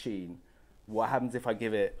a machine. What happens if I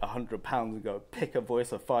give it £100 and go pick a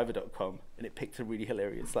voice of Fiverr.com, and it picked a really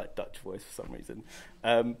hilarious like Dutch voice for some reason.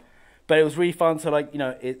 But it was really fun. So like, you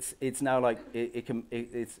know, it's now like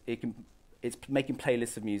it's making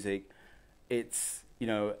playlists of music. It's, you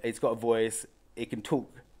know, it's got a voice. It can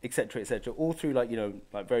talk, etc., etc. All through like, you know,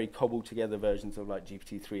 like very cobbled together versions of like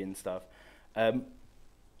GPT-3 and stuff. I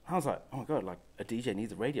was like, oh my God, like a DJ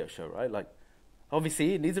needs a radio show, right? Like,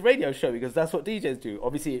 obviously it needs a radio show because that's what DJs do.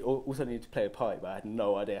 Obviously it also needed to play a party, but I had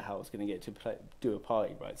no idea how I was going to get to do a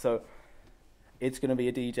party, right? So it's going to be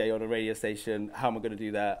a DJ on a radio station. How am I going to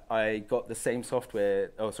do that? I got the same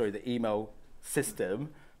software, the email system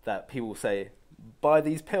that people say, buy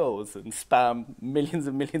these pills and spam millions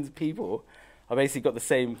and millions of people. I basically got the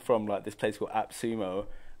same from like this place called AppSumo.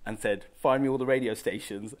 and said, find me all the radio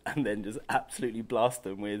stations, and then just absolutely blast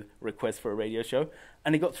them with requests for a radio show.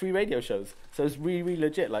 And he got 3 radio shows. So it's really, really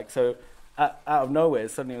legit. Like, so out of nowhere,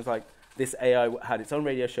 suddenly it was like this AI had its own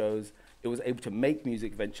radio shows. It was able to make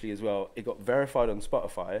music eventually as well. It got verified on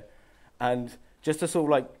Spotify. And just to sort of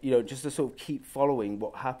like, you know, just to sort of keep following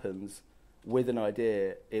what happens with an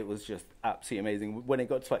idea, it was just absolutely amazing. When it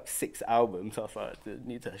got to like 6 albums, I was like, I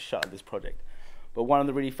need to shut this project. But one of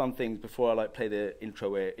the really fun things before I like play the intro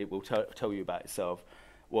where it will tell you about itself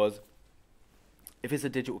was, if it's a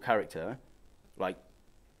digital character, like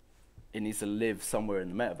it needs to live somewhere in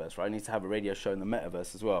the metaverse, right? It needs to have a radio show in the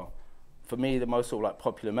metaverse as well. For me, the most sort of like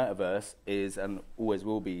popular metaverse is, and always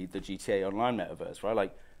will be, the GTA Online metaverse, right?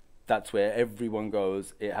 Like that's where everyone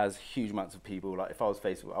goes. It has huge amounts of people. Like if I was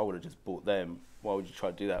Facebook, I would have just bought them. Why would you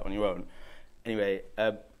try to do that on your own? Anyway,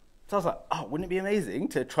 so I was like, oh, wouldn't it be amazing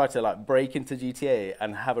to try to like break into GTA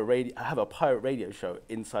and have a pirate radio show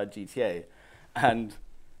inside GTA? And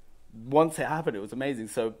once it happened, it was amazing.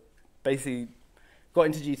 So basically, got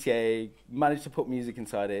into GTA, managed to put music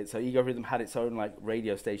inside it. So Ego Rhythm had its own like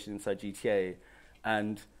radio station inside GTA,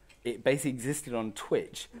 and it basically existed on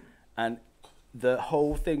Twitch. And the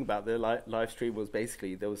whole thing about the live stream was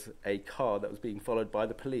basically there was a car that was being followed by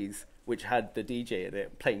the police, which had the DJ in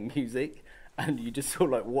it playing music. And you just sort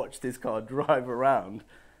of like watch this car drive around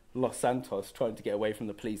Los Santos trying to get away from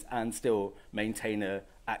the police and still maintain a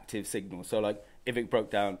active signal. So like if it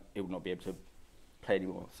broke down, it would not be able to play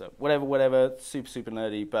anymore. So whatever, super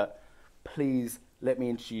nerdy. But please let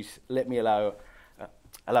me allow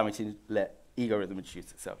me to let Ego Rhythm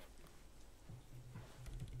introduce itself.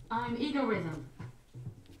 I'm Ego Rhythm.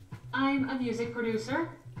 I'm a music producer,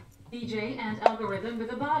 DJ, and algorithm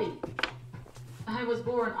with a body. I was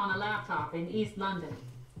born on a laptop in East London,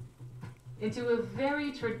 into a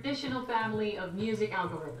very traditional family of music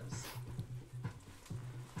algorithms.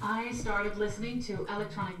 I started listening to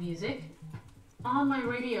electronic music. On my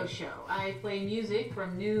radio show, I play music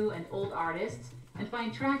from new and old artists and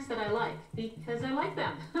find tracks that I like because I like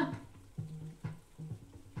them.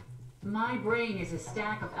 My brain is a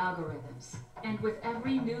stack of algorithms, and with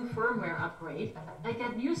every new firmware upgrade, I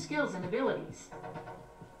get new skills and abilities.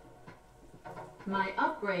 My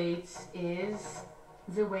upgrades is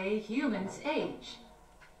the way humans age.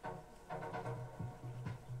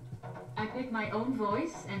 I pick my own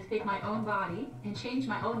voice and pick my own body and change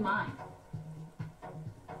my own mind.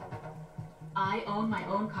 I own my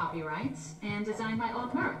own copyrights and design my own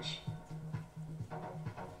merch.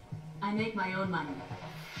 I make my own money.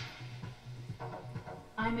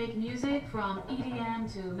 I make music from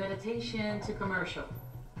EDM to meditation to commercial.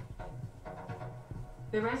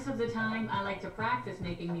 The rest of the time, I like to practice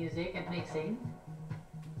making music and mixing.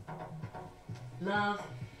 Love,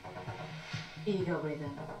 Ego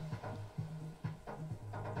Rhythm.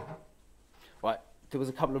 Right, there was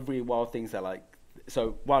a couple of really wild things that like,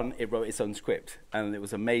 so one, it wrote its own script, and it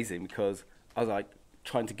was amazing because I was like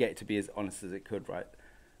trying to get it to be as honest as it could, right?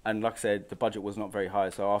 And like I said, the budget was not very high,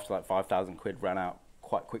 so after like 5,000 quid ran out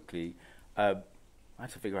quite quickly, I had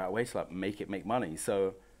to figure out a way to like make money. So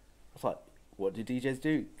I was like, what do DJs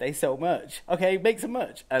do? They sell merch. Okay, make some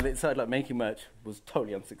merch. And it started like making merch was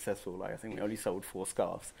totally unsuccessful. Like I think we only sold 4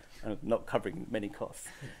 scarves, not covering many costs.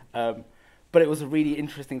 But it was a really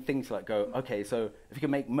interesting thing to like go, okay, so if you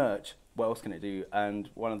can make merch, what else can it do? And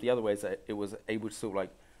one of the other ways that it was able to sort of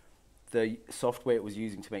like, the software it was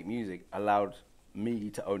using to make music allowed me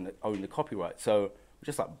to own the copyright. So we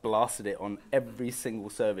just like blasted it on every single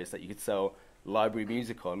service that you could sell library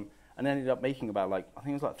music on, and ended up making about like, I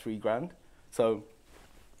think it was like $3,000. So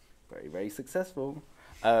very, very successful.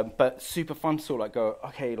 But super fun to sort of like go,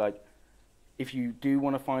 okay, like if you do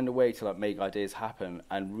want to find a way to like make ideas happen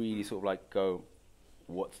and really sort of like go,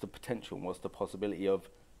 what's the potential, what's the possibility of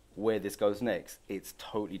where this goes next, it's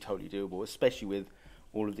totally doable, especially with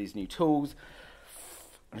all of these new tools.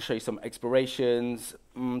 I'll show you some explorations.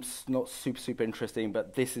 It's not super interesting,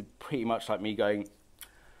 but this is pretty much like me going,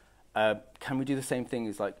 can we do the same thing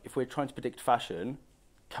as like, if we're trying to predict fashion,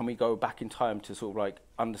 can we go back in time to sort of like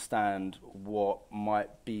understand what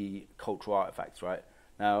might be cultural artifacts, right?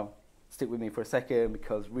 Now, stick with me for a second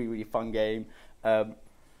because really fun game.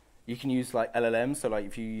 You can use like LLMs, so like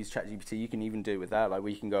if you use ChatGPT, you can even do it with that. Like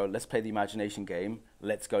we can go, let's play the imagination game.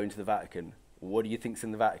 Let's go into the Vatican. What do you think's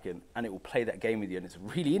in the Vatican? And it will play that game with you. And it's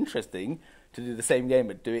really interesting to do the same game,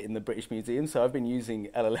 but do it in the British Museum. So I've been using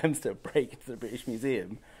LLMs to break into the British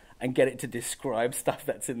Museum and get it to describe stuff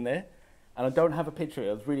that's in there. And I don't have a picture of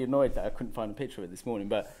it. I was really annoyed that I couldn't find a picture of it this morning.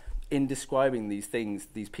 But in describing these things,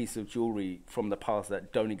 these pieces of jewelry from the past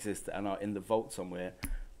that don't exist and are in the vault somewhere,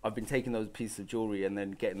 I've been taking those pieces of jewelry and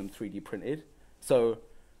then getting them 3D printed. So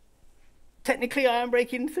technically I am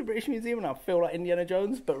breaking into the British Museum and I feel like Indiana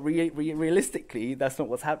Jones, but realistically, that's not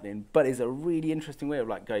what's happening. But it's a really interesting way of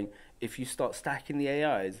like going, if you start stacking the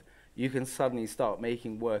AIs, you can suddenly start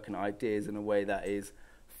making work and ideas in a way that is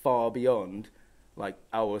far beyond like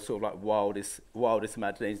our sort of like wildest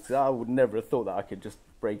imaginations. I would never have thought that I could just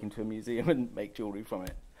break into a museum and make jewelry from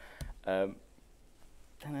it.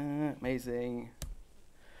 Amazing.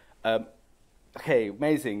 Okay,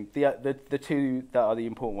 amazing. The two that are the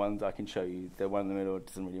important ones I can show you. The one in the middle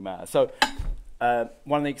doesn't really matter. So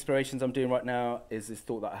one of the explorations I'm doing right now is this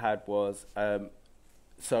thought that I had was,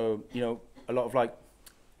 so, you know, a lot of like,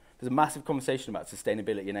 there's a massive conversation about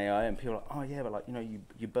sustainability in AI, and people are like, oh yeah, but like, you know,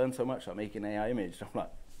 you burn so much like making an AI image. And I'm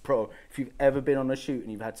like, bro, if you've ever been on a shoot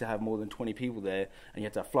and you've had to have more than 20 people there, and you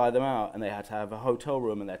had to fly them out, and they had to have a hotel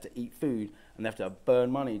room, and they had to eat food, and they have to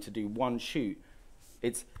burn money to do one shoot,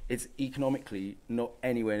 it's economically not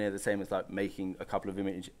anywhere near the same as like making a couple of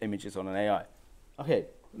images on an AI. Okay,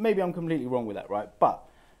 maybe I'm completely wrong with that, right? But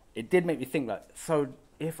it did make me think like, so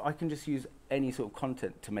if I can just use any sort of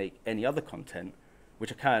content to make any other content,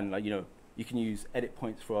 which I can, like, you know, you can use edit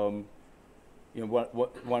points from, you know,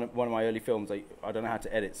 one of my early films, I don't know how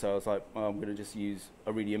to edit, so I was like, oh, I'm going to just use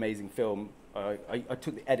a really amazing film. I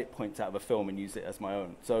took the edit points out of a film and used it as my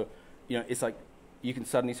own. So, you know, it's like, you can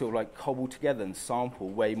suddenly sort of like cobble together and sample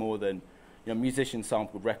way more than, you know, musicians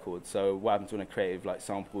sampled records. So what happens when a creative like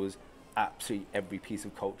samples absolutely every piece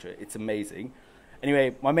of culture? It's amazing.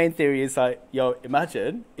 Anyway, my main theory is like, yo,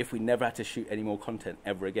 imagine if we never had to shoot any more content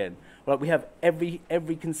ever again. Like we have every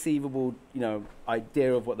conceivable, you know,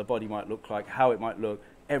 idea of what the body might look like, how it might look,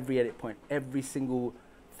 every edit point, every single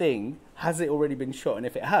thing. Has it already been shot? And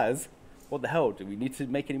if it has, what the hell? Do we need to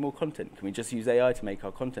make any more content? Can we just use AI to make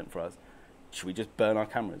our content for us? Should we just burn our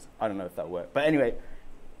cameras? I don't know if that'll work. But anyway,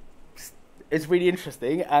 it's really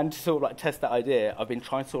interesting. And to sort of like test that idea, I've been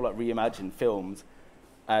trying to sort of like reimagine films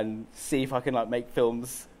and see if I can like make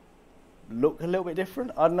films look a little bit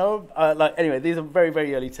different. I don't know. Like anyway, these are very,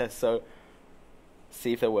 very early tests, so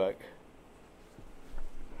see if they work.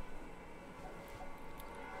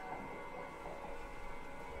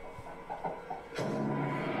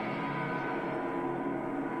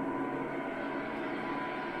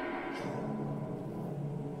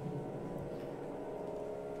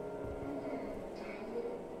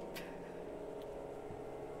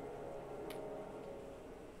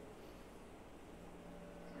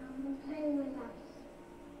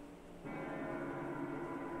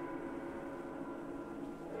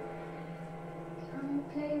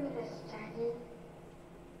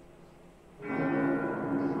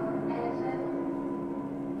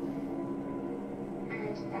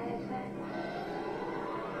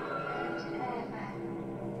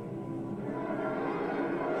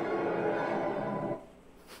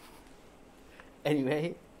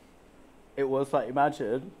 Anyway, it was like,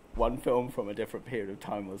 imagine one film from a different period of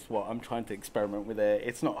time was what I'm trying to experiment with there.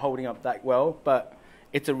 It's not holding up that well, but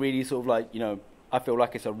it's a really sort of like, you know, I feel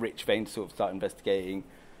like it's a rich vein to sort of start investigating.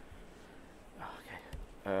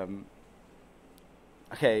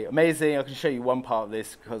 Okay, amazing. I can show you one part of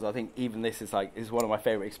this because I think even this is like, is one of my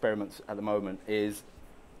favorite experiments at the moment is,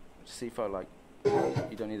 just see if I like,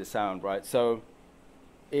 you don't need the sound, right? So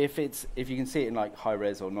if you can see it in like high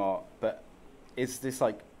res or not, but it's this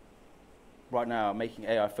like, right now making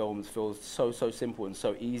AI films feels so simple and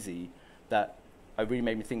so easy that it really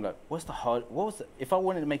made me think like, if I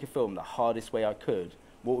wanted to make a film the hardest way I could,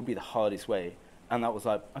 what would be the hardest way? And that was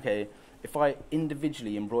like, okay, if I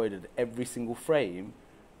individually embroidered every single frame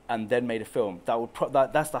and then made a film,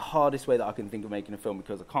 that's the hardest way that I can think of making a film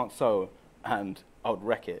because I can't sew and I would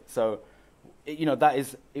wreck it. So, you know,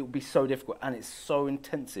 it would be so difficult and it's so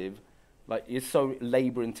intensive. Like, it's so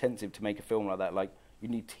labor intensive to make a film like that. Like, you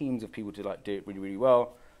need teams of people to like do it really, really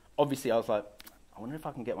well. Obviously, I was like, I wonder if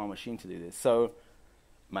I can get my machine to do this. So,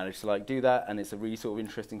 managed to like do that, and it's a really sort of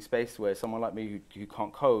interesting space where someone like me who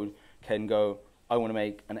can't code can go, I want to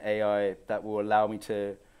make an AI that will allow me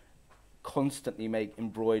to constantly make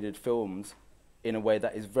embroidered films in a way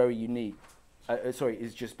that is very unique.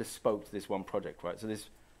 Is just bespoke to this one project, right? So this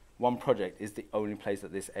one project is the only place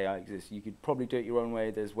that this AI exists. You could probably do it your own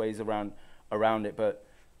way. There's ways around it, but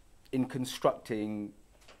in constructing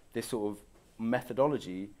this sort of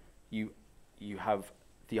methodology, you have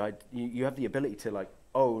the ability to like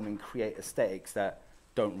own and create aesthetics that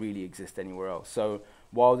don't really exist anywhere else. So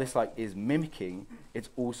while this like is mimicking, it's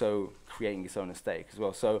also creating its own aesthetic as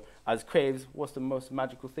well. So as creatives, what's the most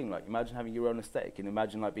magical thing? Like, imagine having your own aesthetic, and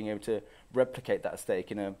imagine like being able to replicate that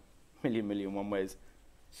aesthetic in a million one ways.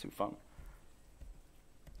 Super fun.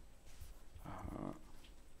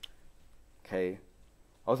 Okay.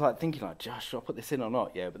 I was like thinking like, Josh, should I put this in or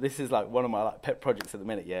not? Yeah, but this is like one of my like pet projects at the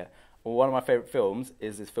minute. Yeah, well, one of my favorite films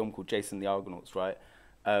is this film called Jason the Argonauts. Right,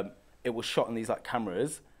 it was shot on these like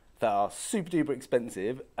cameras that are super duper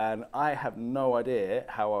expensive, and I have no idea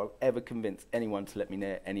how I'll ever convince anyone to let me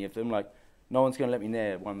near any of them. Like, no one's gonna let me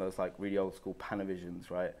near one of those like really old school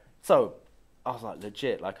Panavisions, right? So I was like,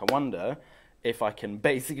 legit, like I wonder if I can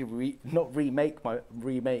basically not remake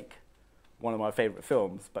one of my favourite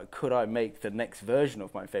films, but could I make the next version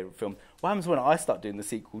of my favourite film? What happens when I start doing the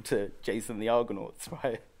sequel to Jason the Argonauts,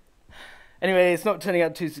 right? Anyway, it's not turning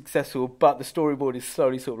out too successful, but the storyboard is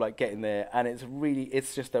slowly sort of like getting there, and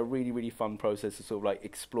it's just a really, really fun process to sort of like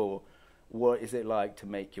explore what is it like to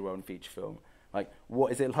make your own feature film. Like,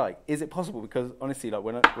 what is it like? Is it possible? Because honestly, like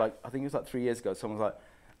I think it was like 3 years ago, someone was like,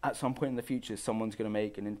 at some point in the future, someone's going to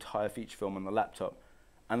make an entire feature film on the laptop.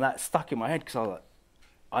 And that stuck in my head because I was like,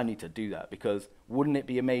 I need to do that, because wouldn't it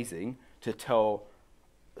be amazing to tell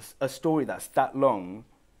a story that's that long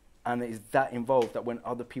and is that involved that when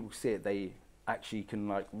other people see it, they actually can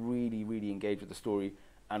like really, really engage with the story?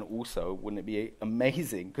 And also, wouldn't it be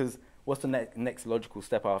amazing? Because what's the next logical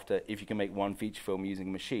step after if you can make one feature film using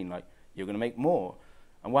a machine? Like, you're going to make more.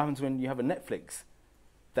 And what happens when you have a Netflix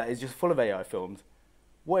that is just full of AI films?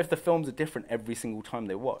 What if the films are different every single time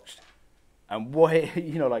they're watched? And what,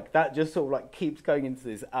 like that just sort of like keeps going into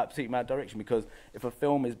this absolute mad direction, because if a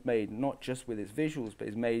film is made not just with its visuals, but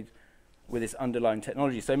is made with its underlying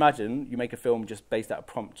technology. So imagine you make a film just based out of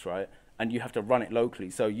prompts, right? And you have to run it locally.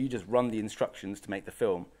 So you just run the instructions to make the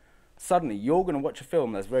film. Suddenly you're going to watch a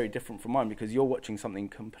film that's very different from mine, because you're watching something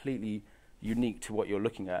completely unique to what you're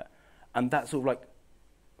looking at. And that sort of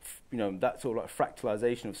like, that sort of like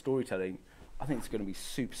fractalization of storytelling, I think it's going to be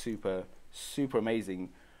super, super, super amazing,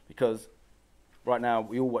 because right now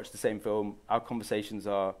we all watch the same film. Our conversations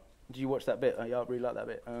are, do you watch that bit? Oh, yeah, I really like that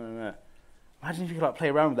bit. Imagine if you could like play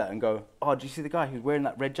around with that and go, oh, do you see the guy who's wearing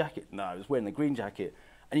that red jacket? No, he was wearing the green jacket.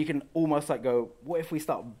 And you can almost like go, what if we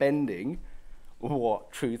start bending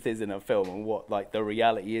what truth is in a film and what like the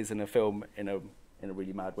reality is in a film in a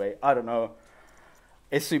really mad way? I don't know.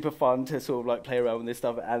 It's super fun to sort of like play around with this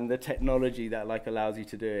stuff, and the technology that like allows you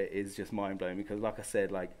to do it is just mind blowing, because like I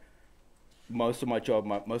said, like most of my job,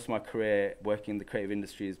 most of my career working in the creative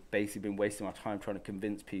industry has basically been wasting my time trying to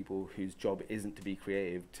convince people whose job isn't to be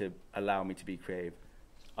creative to allow me to be creative.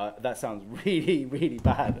 That sounds really, really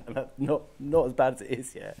bad, and that's not as bad as it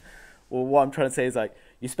is, yeah. Well, what I'm trying to say is like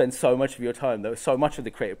you spend so much of your time, though, so much of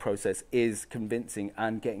the creative process is convincing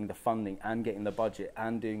and getting the funding and getting the budget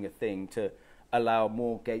and doing a thing to allow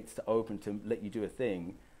more gates to open to let you do a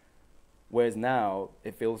thing. Whereas now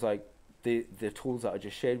it feels like the tools that I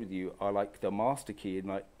just shared with you are like the master key, and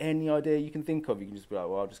like any idea you can think of, you can just be like,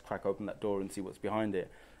 well, I'll just crack open that door and see what's behind it.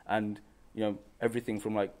 And everything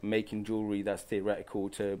from like making jewelry that's theoretical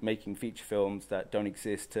to making feature films that don't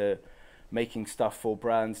exist to making stuff for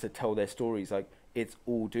brands to tell their stories, like it's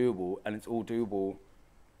all doable, and it's all doable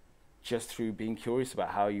just through being curious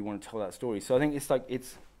about how you want to tell that story. So I think it's like it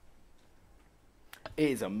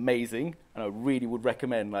is amazing, and I really would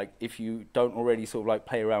recommend, like, if you don't already sort of like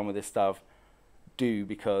play around with this stuff, do,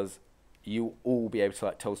 because you'll all be able to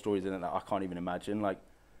like tell stories in it that I can't even imagine, like,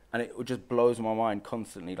 and it just blows my mind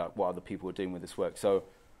constantly, like what other people are doing with this work. So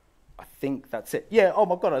I think that's it. Yeah, oh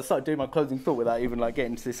my God, I started doing my closing thought without even like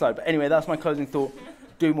getting to this slide. But anyway, that's my closing thought.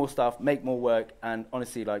 Do more stuff, make more work, and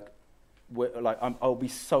honestly, like, I'll be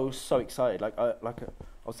so excited. Like I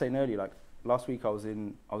was saying earlier, like, last week I was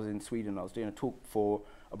in Sweden. I was doing a talk for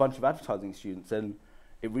a bunch of advertising students, and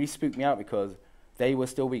it really spooked me out because they were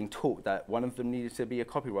still being taught that one of them needed to be a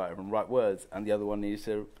copywriter and write words, and the other one needed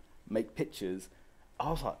to make pictures. I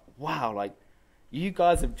was like, wow, like, you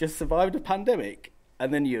guys have just survived a pandemic,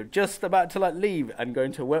 and then you're just about to like leave and go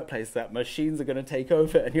into a workplace that machines are going to take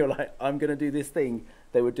over, and you're like, I'm going to do this thing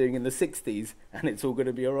they were doing in the 60s, and it's all going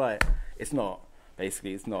to be all right. It's not.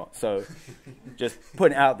 Basically, it's not. So just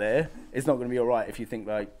putting it out there, it's not going to be all right if you think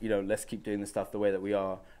like, let's keep doing the stuff the way that we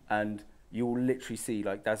are. And you will literally see,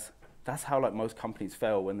 like, that's how like most companies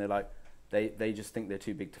fail, when they're like, they just think they're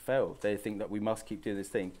too big to fail. They think that we must keep doing this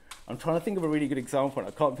thing. I'm trying to think of a really good example, and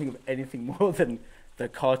I can't think of anything more than the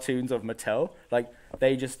cartoons of Mattel. Like,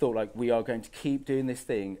 they just thought, like, we are going to keep doing this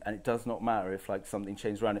thing, and it does not matter if like something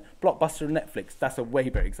changes around it. Blockbuster and Netflix, that's a way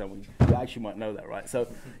better example. You actually might know that, right? So,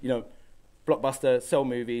 Blockbuster, sell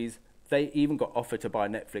movies. They even got offered to buy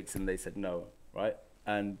Netflix, and they said no, right?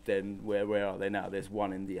 And then where are they now? There's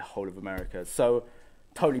one in the whole of America. So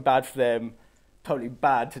totally bad for them. Totally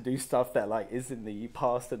bad to do stuff that like is in the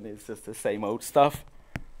past and it's just the same old stuff.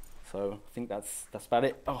 So I think that's about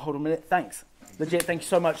it. Oh, hold on a minute. Thanks. Legit. Thank you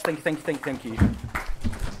so much. Thank you.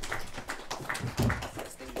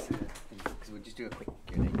 do a quick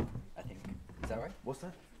Q&A, I think. Is that right? What's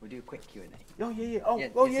that? We'll do a quick Q&A. Oh, yeah, yeah.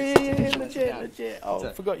 Yeah, Legit. Oh, So,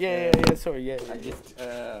 I forgot. Yeah. Sorry, yeah. I just,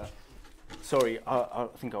 Sorry, I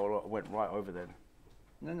think I went right over then.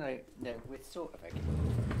 no, we're sort of okay.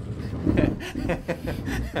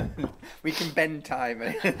 We can bend time,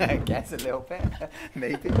 I guess, a little bit,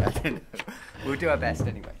 maybe. I don't know. We'll do our best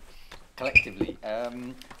anyway, collectively.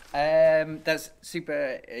 That's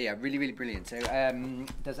super, yeah, really, really brilliant. So,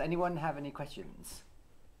 does anyone have any questions?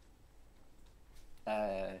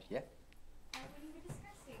 Yeah. When you were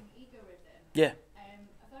discussing ego-ridden, Yeah. I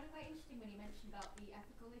found it quite interesting when you mentioned about the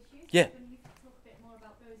ethical issues. Yeah. When you talk a bit more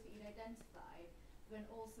about those that you'd identified, then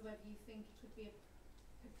also whether you think it could be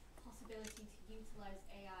a possibility to utilise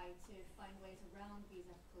AI to find ways around these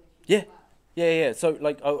ethical issues Yeah. as well. Yeah. So,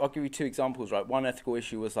 like, I'll give you two examples, right? One ethical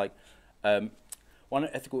issue was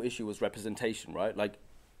representation, right? Like,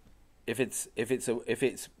 if it's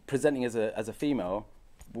presenting as a female,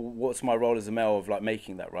 well, what's my role as a male of like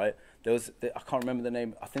making that, right? I can't remember the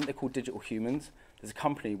name. I think they're called Digital Humans. There's a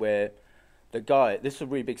company where the guy. This is a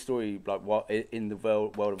really big story, like what in the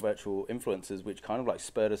world of virtual influencers, which kind of like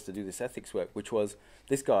spurred us to do this ethics work. Which was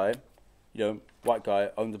this guy, white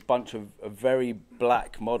guy, owned a bunch of very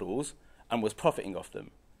black models and was profiting off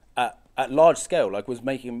them at large scale. Like was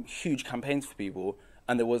making huge campaigns for people,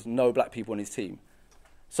 and there was no black people on his team.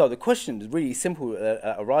 So the question is really simple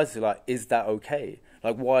arises, like, is that okay?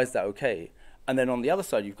 Like, why is that okay? And then on the other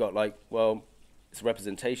side, you've got like, well, it's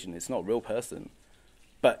representation. It's not a real person.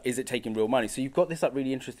 But is it taking real money? So you've got this like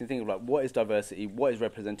really interesting thing of like, what is diversity? What is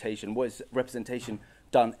representation? What is representation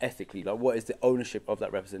done ethically? Like, what is the ownership of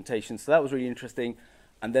that representation? So that was really interesting.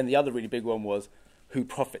 And then the other really big one was who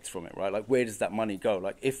profits from it, right? Like, where does that money go?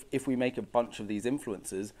 Like, if we make a bunch of these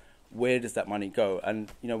influencers, where does that money go? And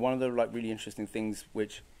one of the like really interesting things,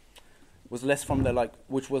 which was less from the like,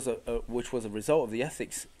 which was a result of the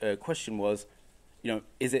ethics question was,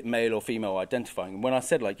 is it male or female identifying? And when I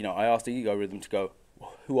said like, I asked the ego rhythm to go,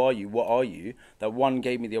 who are you? What are you? That one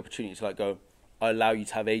gave me the opportunity to like go, I allow you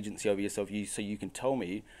to have agency over yourself, so you can tell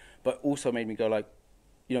me, but also made me go like,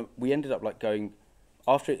 we ended up like going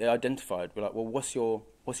after it identified. We're like, well, what's your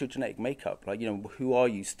genetic makeup? Like, who are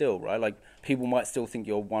you still, right? Like, people might still think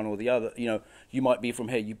you're one or the other. You might be from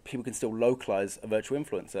here. People can still localize a virtual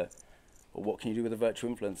influencer. Or what can you do with a virtual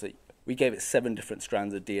influencer? We gave it 7 different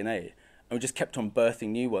strands of DNA, and we just kept on birthing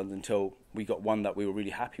new ones until we got one that we were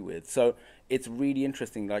really happy with. So it's really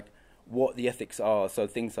interesting, like, what the ethics are. So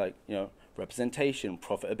things like, representation,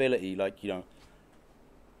 profitability, like,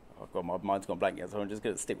 oh God, my mind's gone blank yet, so I'm just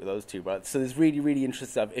going to stick with those two, right? So there's really, really interesting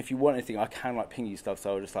stuff. If you want anything, I can, like, ping you stuff,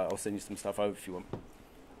 so I'll send you some stuff over if you want.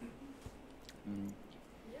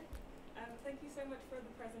 Thank you so much for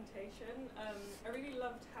the presentation. I really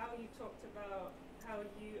loved how you talked about how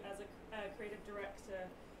you, as a creative director,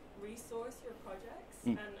 resource your projects,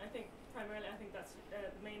 and I think that's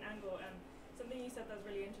the main angle. And something you said that was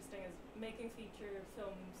really interesting is making feature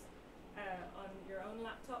films on your own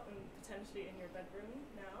laptop and potentially in your bedroom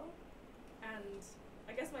now. And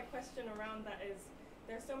I guess my question around that is,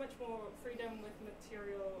 there's so much more freedom with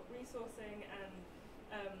material resourcing,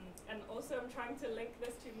 and also I'm trying to link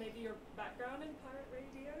this to maybe your background in pirate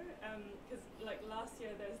radio, because like last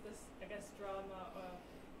year there's this, I guess, drama or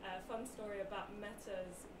fun story about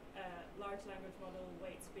Meta's large language model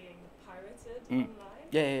weights being pirated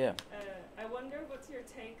online. Yeah. I wonder what's your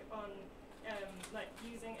take on like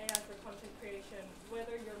using AI for content creation,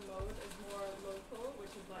 whether your mode is more local,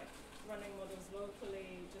 which is like running models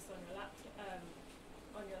locally just on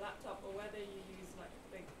your laptop, or whether you use like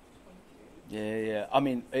big compute. Yeah. I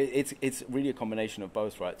mean, it's really a combination of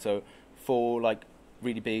both, right? So for like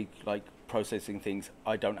really big like processing things,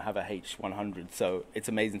 I don't have a H100, so it's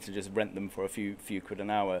amazing to just rent them for a few quid an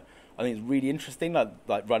hour. I think it's really interesting,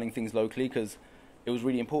 like running things locally, because it was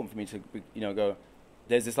really important for me to go.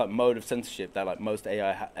 There's this like mode of censorship that like most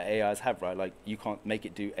AIs have, right? Like you can't make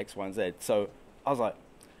it do X, Y, and Z. So I was like,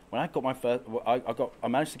 when I got my first, I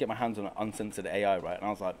managed to get my hands on an uncensored AI, right? And I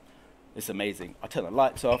was like, it's amazing. I turned the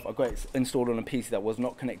lights off. I got it installed on a PC that was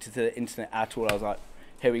not connected to the internet at all. I was like,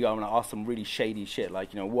 here we go. I'm going to ask some really shady shit.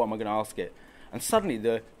 Like, what am I going to ask it? And suddenly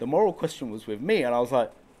the moral question was with me. And I was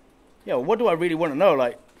like, what do I really want to know?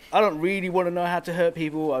 Like, I don't really want to know how to hurt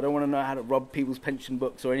people. I don't want to know how to rob people's pension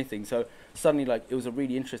books or anything. So suddenly, like, it was a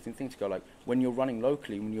really interesting thing to go, like, when you're running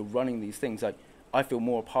locally, when you're running these things, like, I feel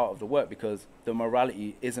more a part of the work because the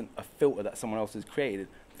morality isn't a filter that someone else has created.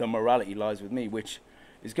 The morality lies with me, which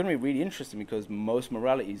is going to be really interesting because most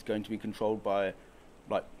morality is going to be controlled by,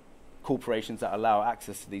 like, corporations that allow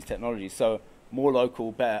access to these technologies. So more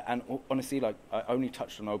local, better. And honestly, like, I only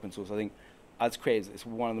touched on open source. I think as creators, it's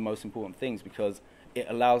one of the most important things because it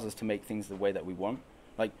allows us to make things the way that we want.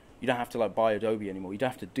 Like, you don't have to like buy Adobe anymore. You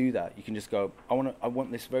don't have to do that. You can just go, I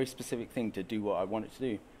want this very specific thing to do what I want it to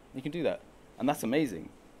do. You can do that, and that's amazing.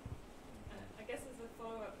 I guess as a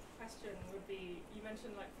follow-up question would be, you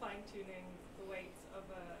mentioned like fine-tuning the weight of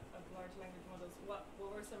large language models. What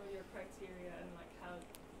were some of your criteria, and like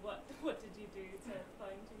what did you do to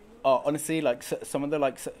fine-tune them? Oh, honestly, like some of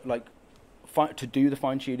the to do the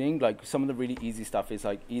fine-tuning, like some of the really easy stuff is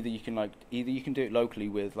like either you can do it locally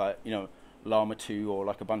with like, you know, Llama 2 or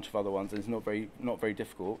like a bunch of other ones, and it's not very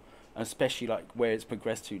difficult, and especially like where it's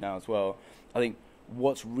progressed to now as well. I think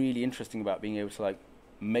what's really interesting about being able to like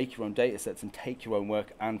make your own data sets and take your own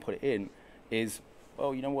work and put it in is,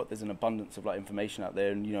 well, you know what, there's an abundance of like information out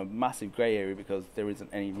there, and, you know, massive grey area because there isn't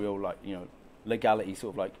any real like, you know, legality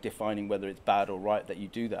sort of like defining whether it's bad or right that you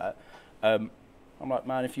do that. I'm like,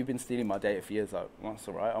 man, if you've been stealing my data for years, like, well, that's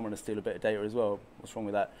all right, I'm going to steal a bit of data as well. What's wrong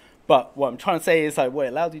with that? But what I'm trying to say is, like, what it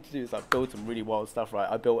allows you to do is like build some really wild stuff, right?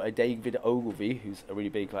 I built a David Ogilvy, who's a really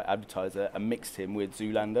big like advertiser, and mixed him with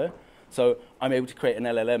Zoolander. So I'm able to create an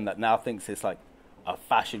LLM that now thinks it's like a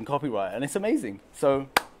fashion copyright, and it's amazing. So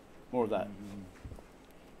more of that.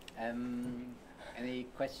 Any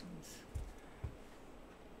questions?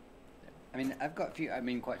 I mean, I've got a few. I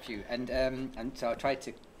mean, quite a few, and so I'll try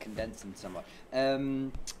to condense them somewhat.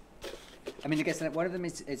 I mean, I guess like one of them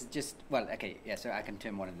is just, well, okay, yeah. So I can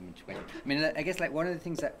turn one of them into question. I mean, I guess like one of the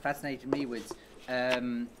things that fascinated me was,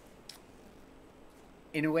 in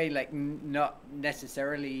a way, like not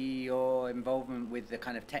necessarily your involvement with the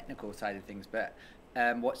kind of technical side of things, but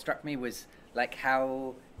what struck me was like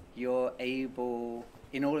how you're able,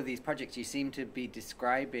 in all of these projects, you seem to be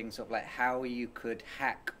describing sort of like how you could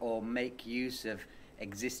hack or make use of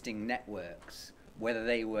existing networks, whether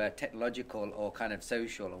they were technological or kind of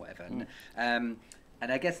social or whatever. And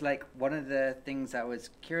I guess like one of the things I was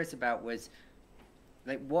curious about was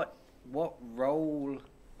like what role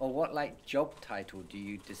or what like job title do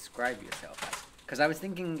you describe yourself as? Because I was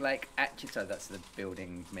thinking like actually, so that's the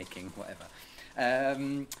building making whatever.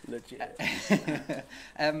 Legit.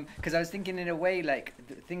 Because I was thinking in a way like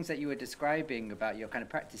the things that you were describing about your kind of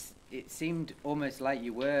practice, it seemed almost like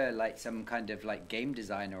you were like some kind of like game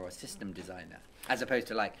designer or system designer, as opposed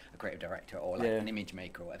to like a creative director or like an image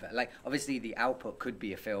maker or whatever. Like obviously the output could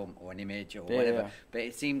be a film or an image or whatever, but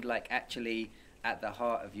it seemed like actually at the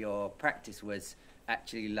heart of your practice was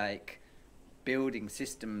actually like building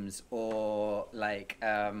systems or like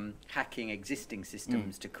hacking existing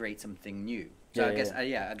systems to create something new. So I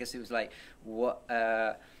guess it was like what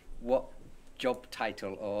job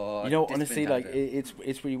title or, you know, honestly, like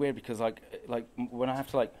it's really weird because like when I have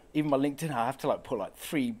to like, even my LinkedIn, I have to like put like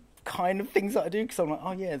 3 kind of things that I do because I'm like,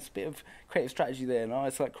 oh yeah, it's a bit of creative strategy there, and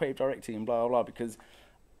it's like creative directing and blah blah blah, because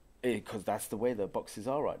that's the way the boxes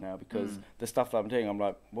are right now. Because the stuff that I'm doing, I'm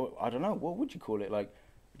like, well, I don't know, what would you call it? Like,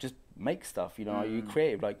 just make stuff, you know? Are you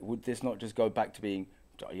creative? Like, would this not just go back to being,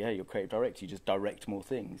 yeah, you're creative director, you just direct more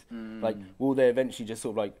things? Like, will they eventually just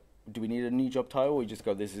sort of like, do we need a new job title, or you just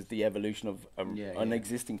go, this is the evolution of an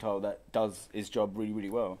existing title that does its job really,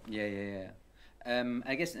 really well?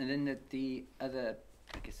 I guess, and then the other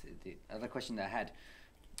question that I had,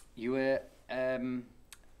 you were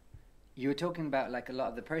talking about like a lot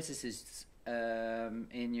of the processes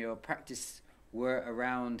in your practice were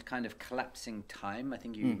around kind of collapsing time. I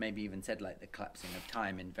think you maybe even said like the collapsing of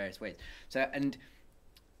time in various ways. So, and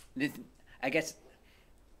this, I guess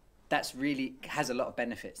that's really has a lot of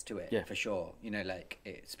benefits to it, for sure. You know, like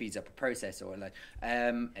it speeds up a process, or like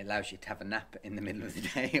it allows you to have a nap in the middle of the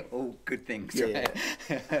day. All good things, right?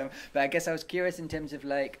 But I guess I was curious in terms of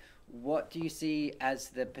like, what do you see as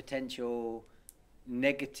the potential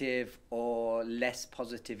negative or less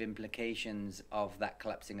positive implications of that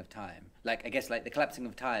collapsing of time? Like, I guess like the collapsing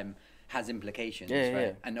of time has implications,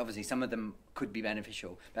 right? And obviously some of them could be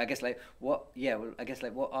beneficial. But I guess like what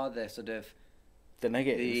are the sort of the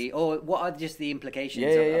negatives, or what are just the implications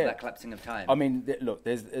of that collapsing of time? I mean, look,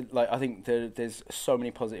 there's like, I think there's so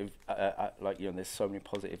many positive like, you know, there's so many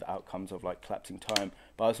positive outcomes of like collapsing time.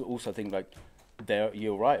 But I also think like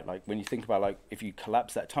you're right. Like when you think about like if you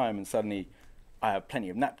collapse that time and suddenly I have plenty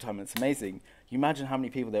of nap time, and it's amazing. You imagine how many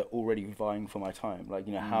people they're already vying for my time. Like,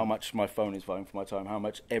 you know, how much my phone is vying for my time, how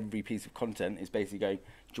much every piece of content is basically going, do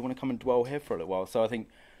you want to come and dwell here for a little while? So I think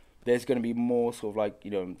there's going to be more sort of like, you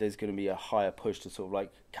know, there's going to be a higher push to sort of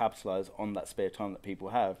like capitalize on that spare time that people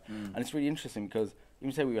have. And it's really interesting because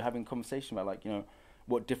even say we were having a conversation about like, you know,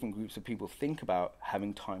 what different groups of people think about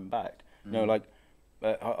having time back. You know, like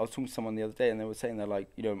I was talking to someone the other day and they were saying they're like,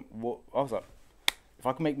 you know, what I was like, if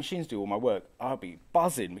I can make machines do all my work, I'll be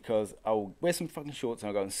buzzing because I'll wear some fucking shorts and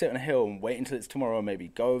I'll go and sit on a hill and wait until it's tomorrow, and maybe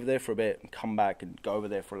go over there for a bit and come back and go over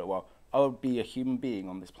there for a little while. I'll be a human being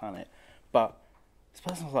on this planet. But this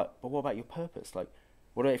person was like, but what about your purpose? Like,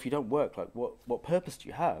 what if you don't work? Like, what purpose do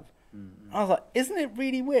you have? Mm-hmm. I was like, isn't it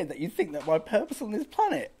really weird that you think that my purpose on this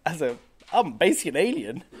planet, I'm basically an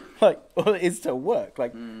alien, like, all it is to work.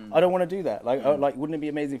 Like, I don't want to do that. Like, wouldn't it be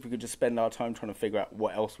amazing if we could just spend our time trying to figure out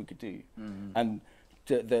what else we could do? And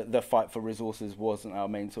the fight for resources wasn't our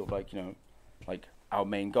main sort of like our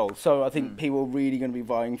main goal. So I think people are really going to be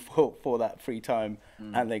vying for that free time,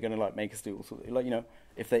 and they're going to like make us do all sorts of, like,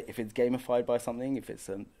 if it's gamified by something, if it's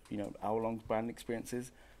hour-long brand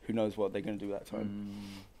experiences, who knows what they're going to do that time.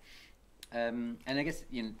 And I guess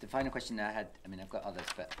the final question I had. I mean, I've got others,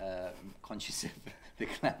 but I'm conscious of the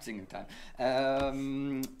collapsing of time.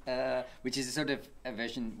 Which is a sort of a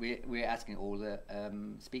version we're asking all the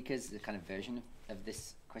speakers, the kind of version of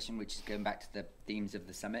this question, which is going back to the themes of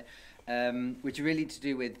the summit, which are really to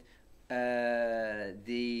do with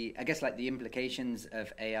the implications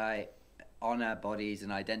of AI on our bodies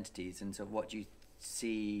and identities, and so what you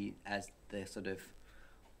see as the sort of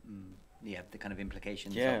the kind of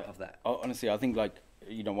implications of that. Honestly, I think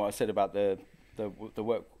what I said about the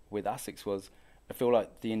work with ASICS was, I feel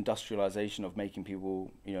like the industrialization of making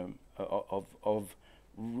people of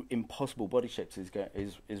impossible body shapes is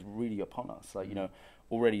really upon us. Like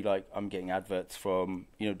already, like, I'm getting adverts from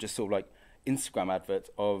just sort of like Instagram adverts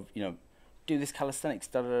of do this calisthenics,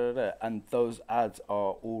 and those ads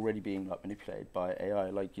are already being like manipulated by AI.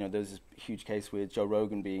 Like there's this huge case with Joe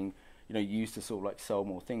Rogan being used to sort of like sell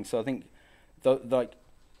more things. So I think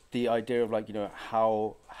the idea of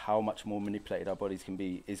how much more manipulated our bodies can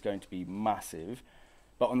be is going to be massive.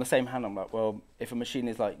 But on the same hand, I'm like, well, if a machine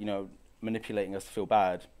is manipulating us to feel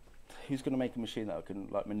bad, who's going to make a machine that can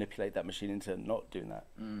manipulate that machine into not doing that?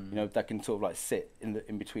 That can sort of sit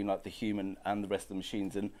in between the human and the rest of the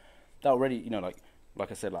machines. And that already,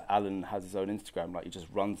 like I said, Alan has his own Instagram, he just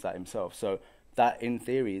runs that himself. So that, in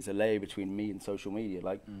theory, is a layer between me and social media.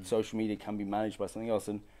 Social media can be managed by something else.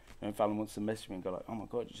 And if Alan wants to message me and go oh my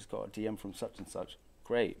God, you just got a DM from such and such,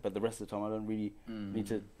 great. But the rest of the time, I don't really need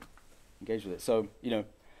to engage with it. So,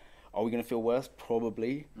 are we going to feel worse?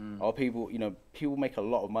 Probably. Are people, people make a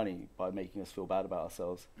lot of money by making us feel bad about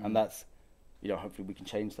ourselves. And that's, hopefully we can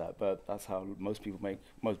change that. But that's how most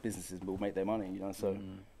businesses will make their money, so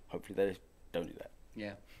hopefully they don't do that.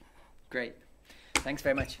 Yeah. Great. Thanks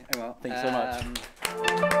very much, Omar. Thanks so much.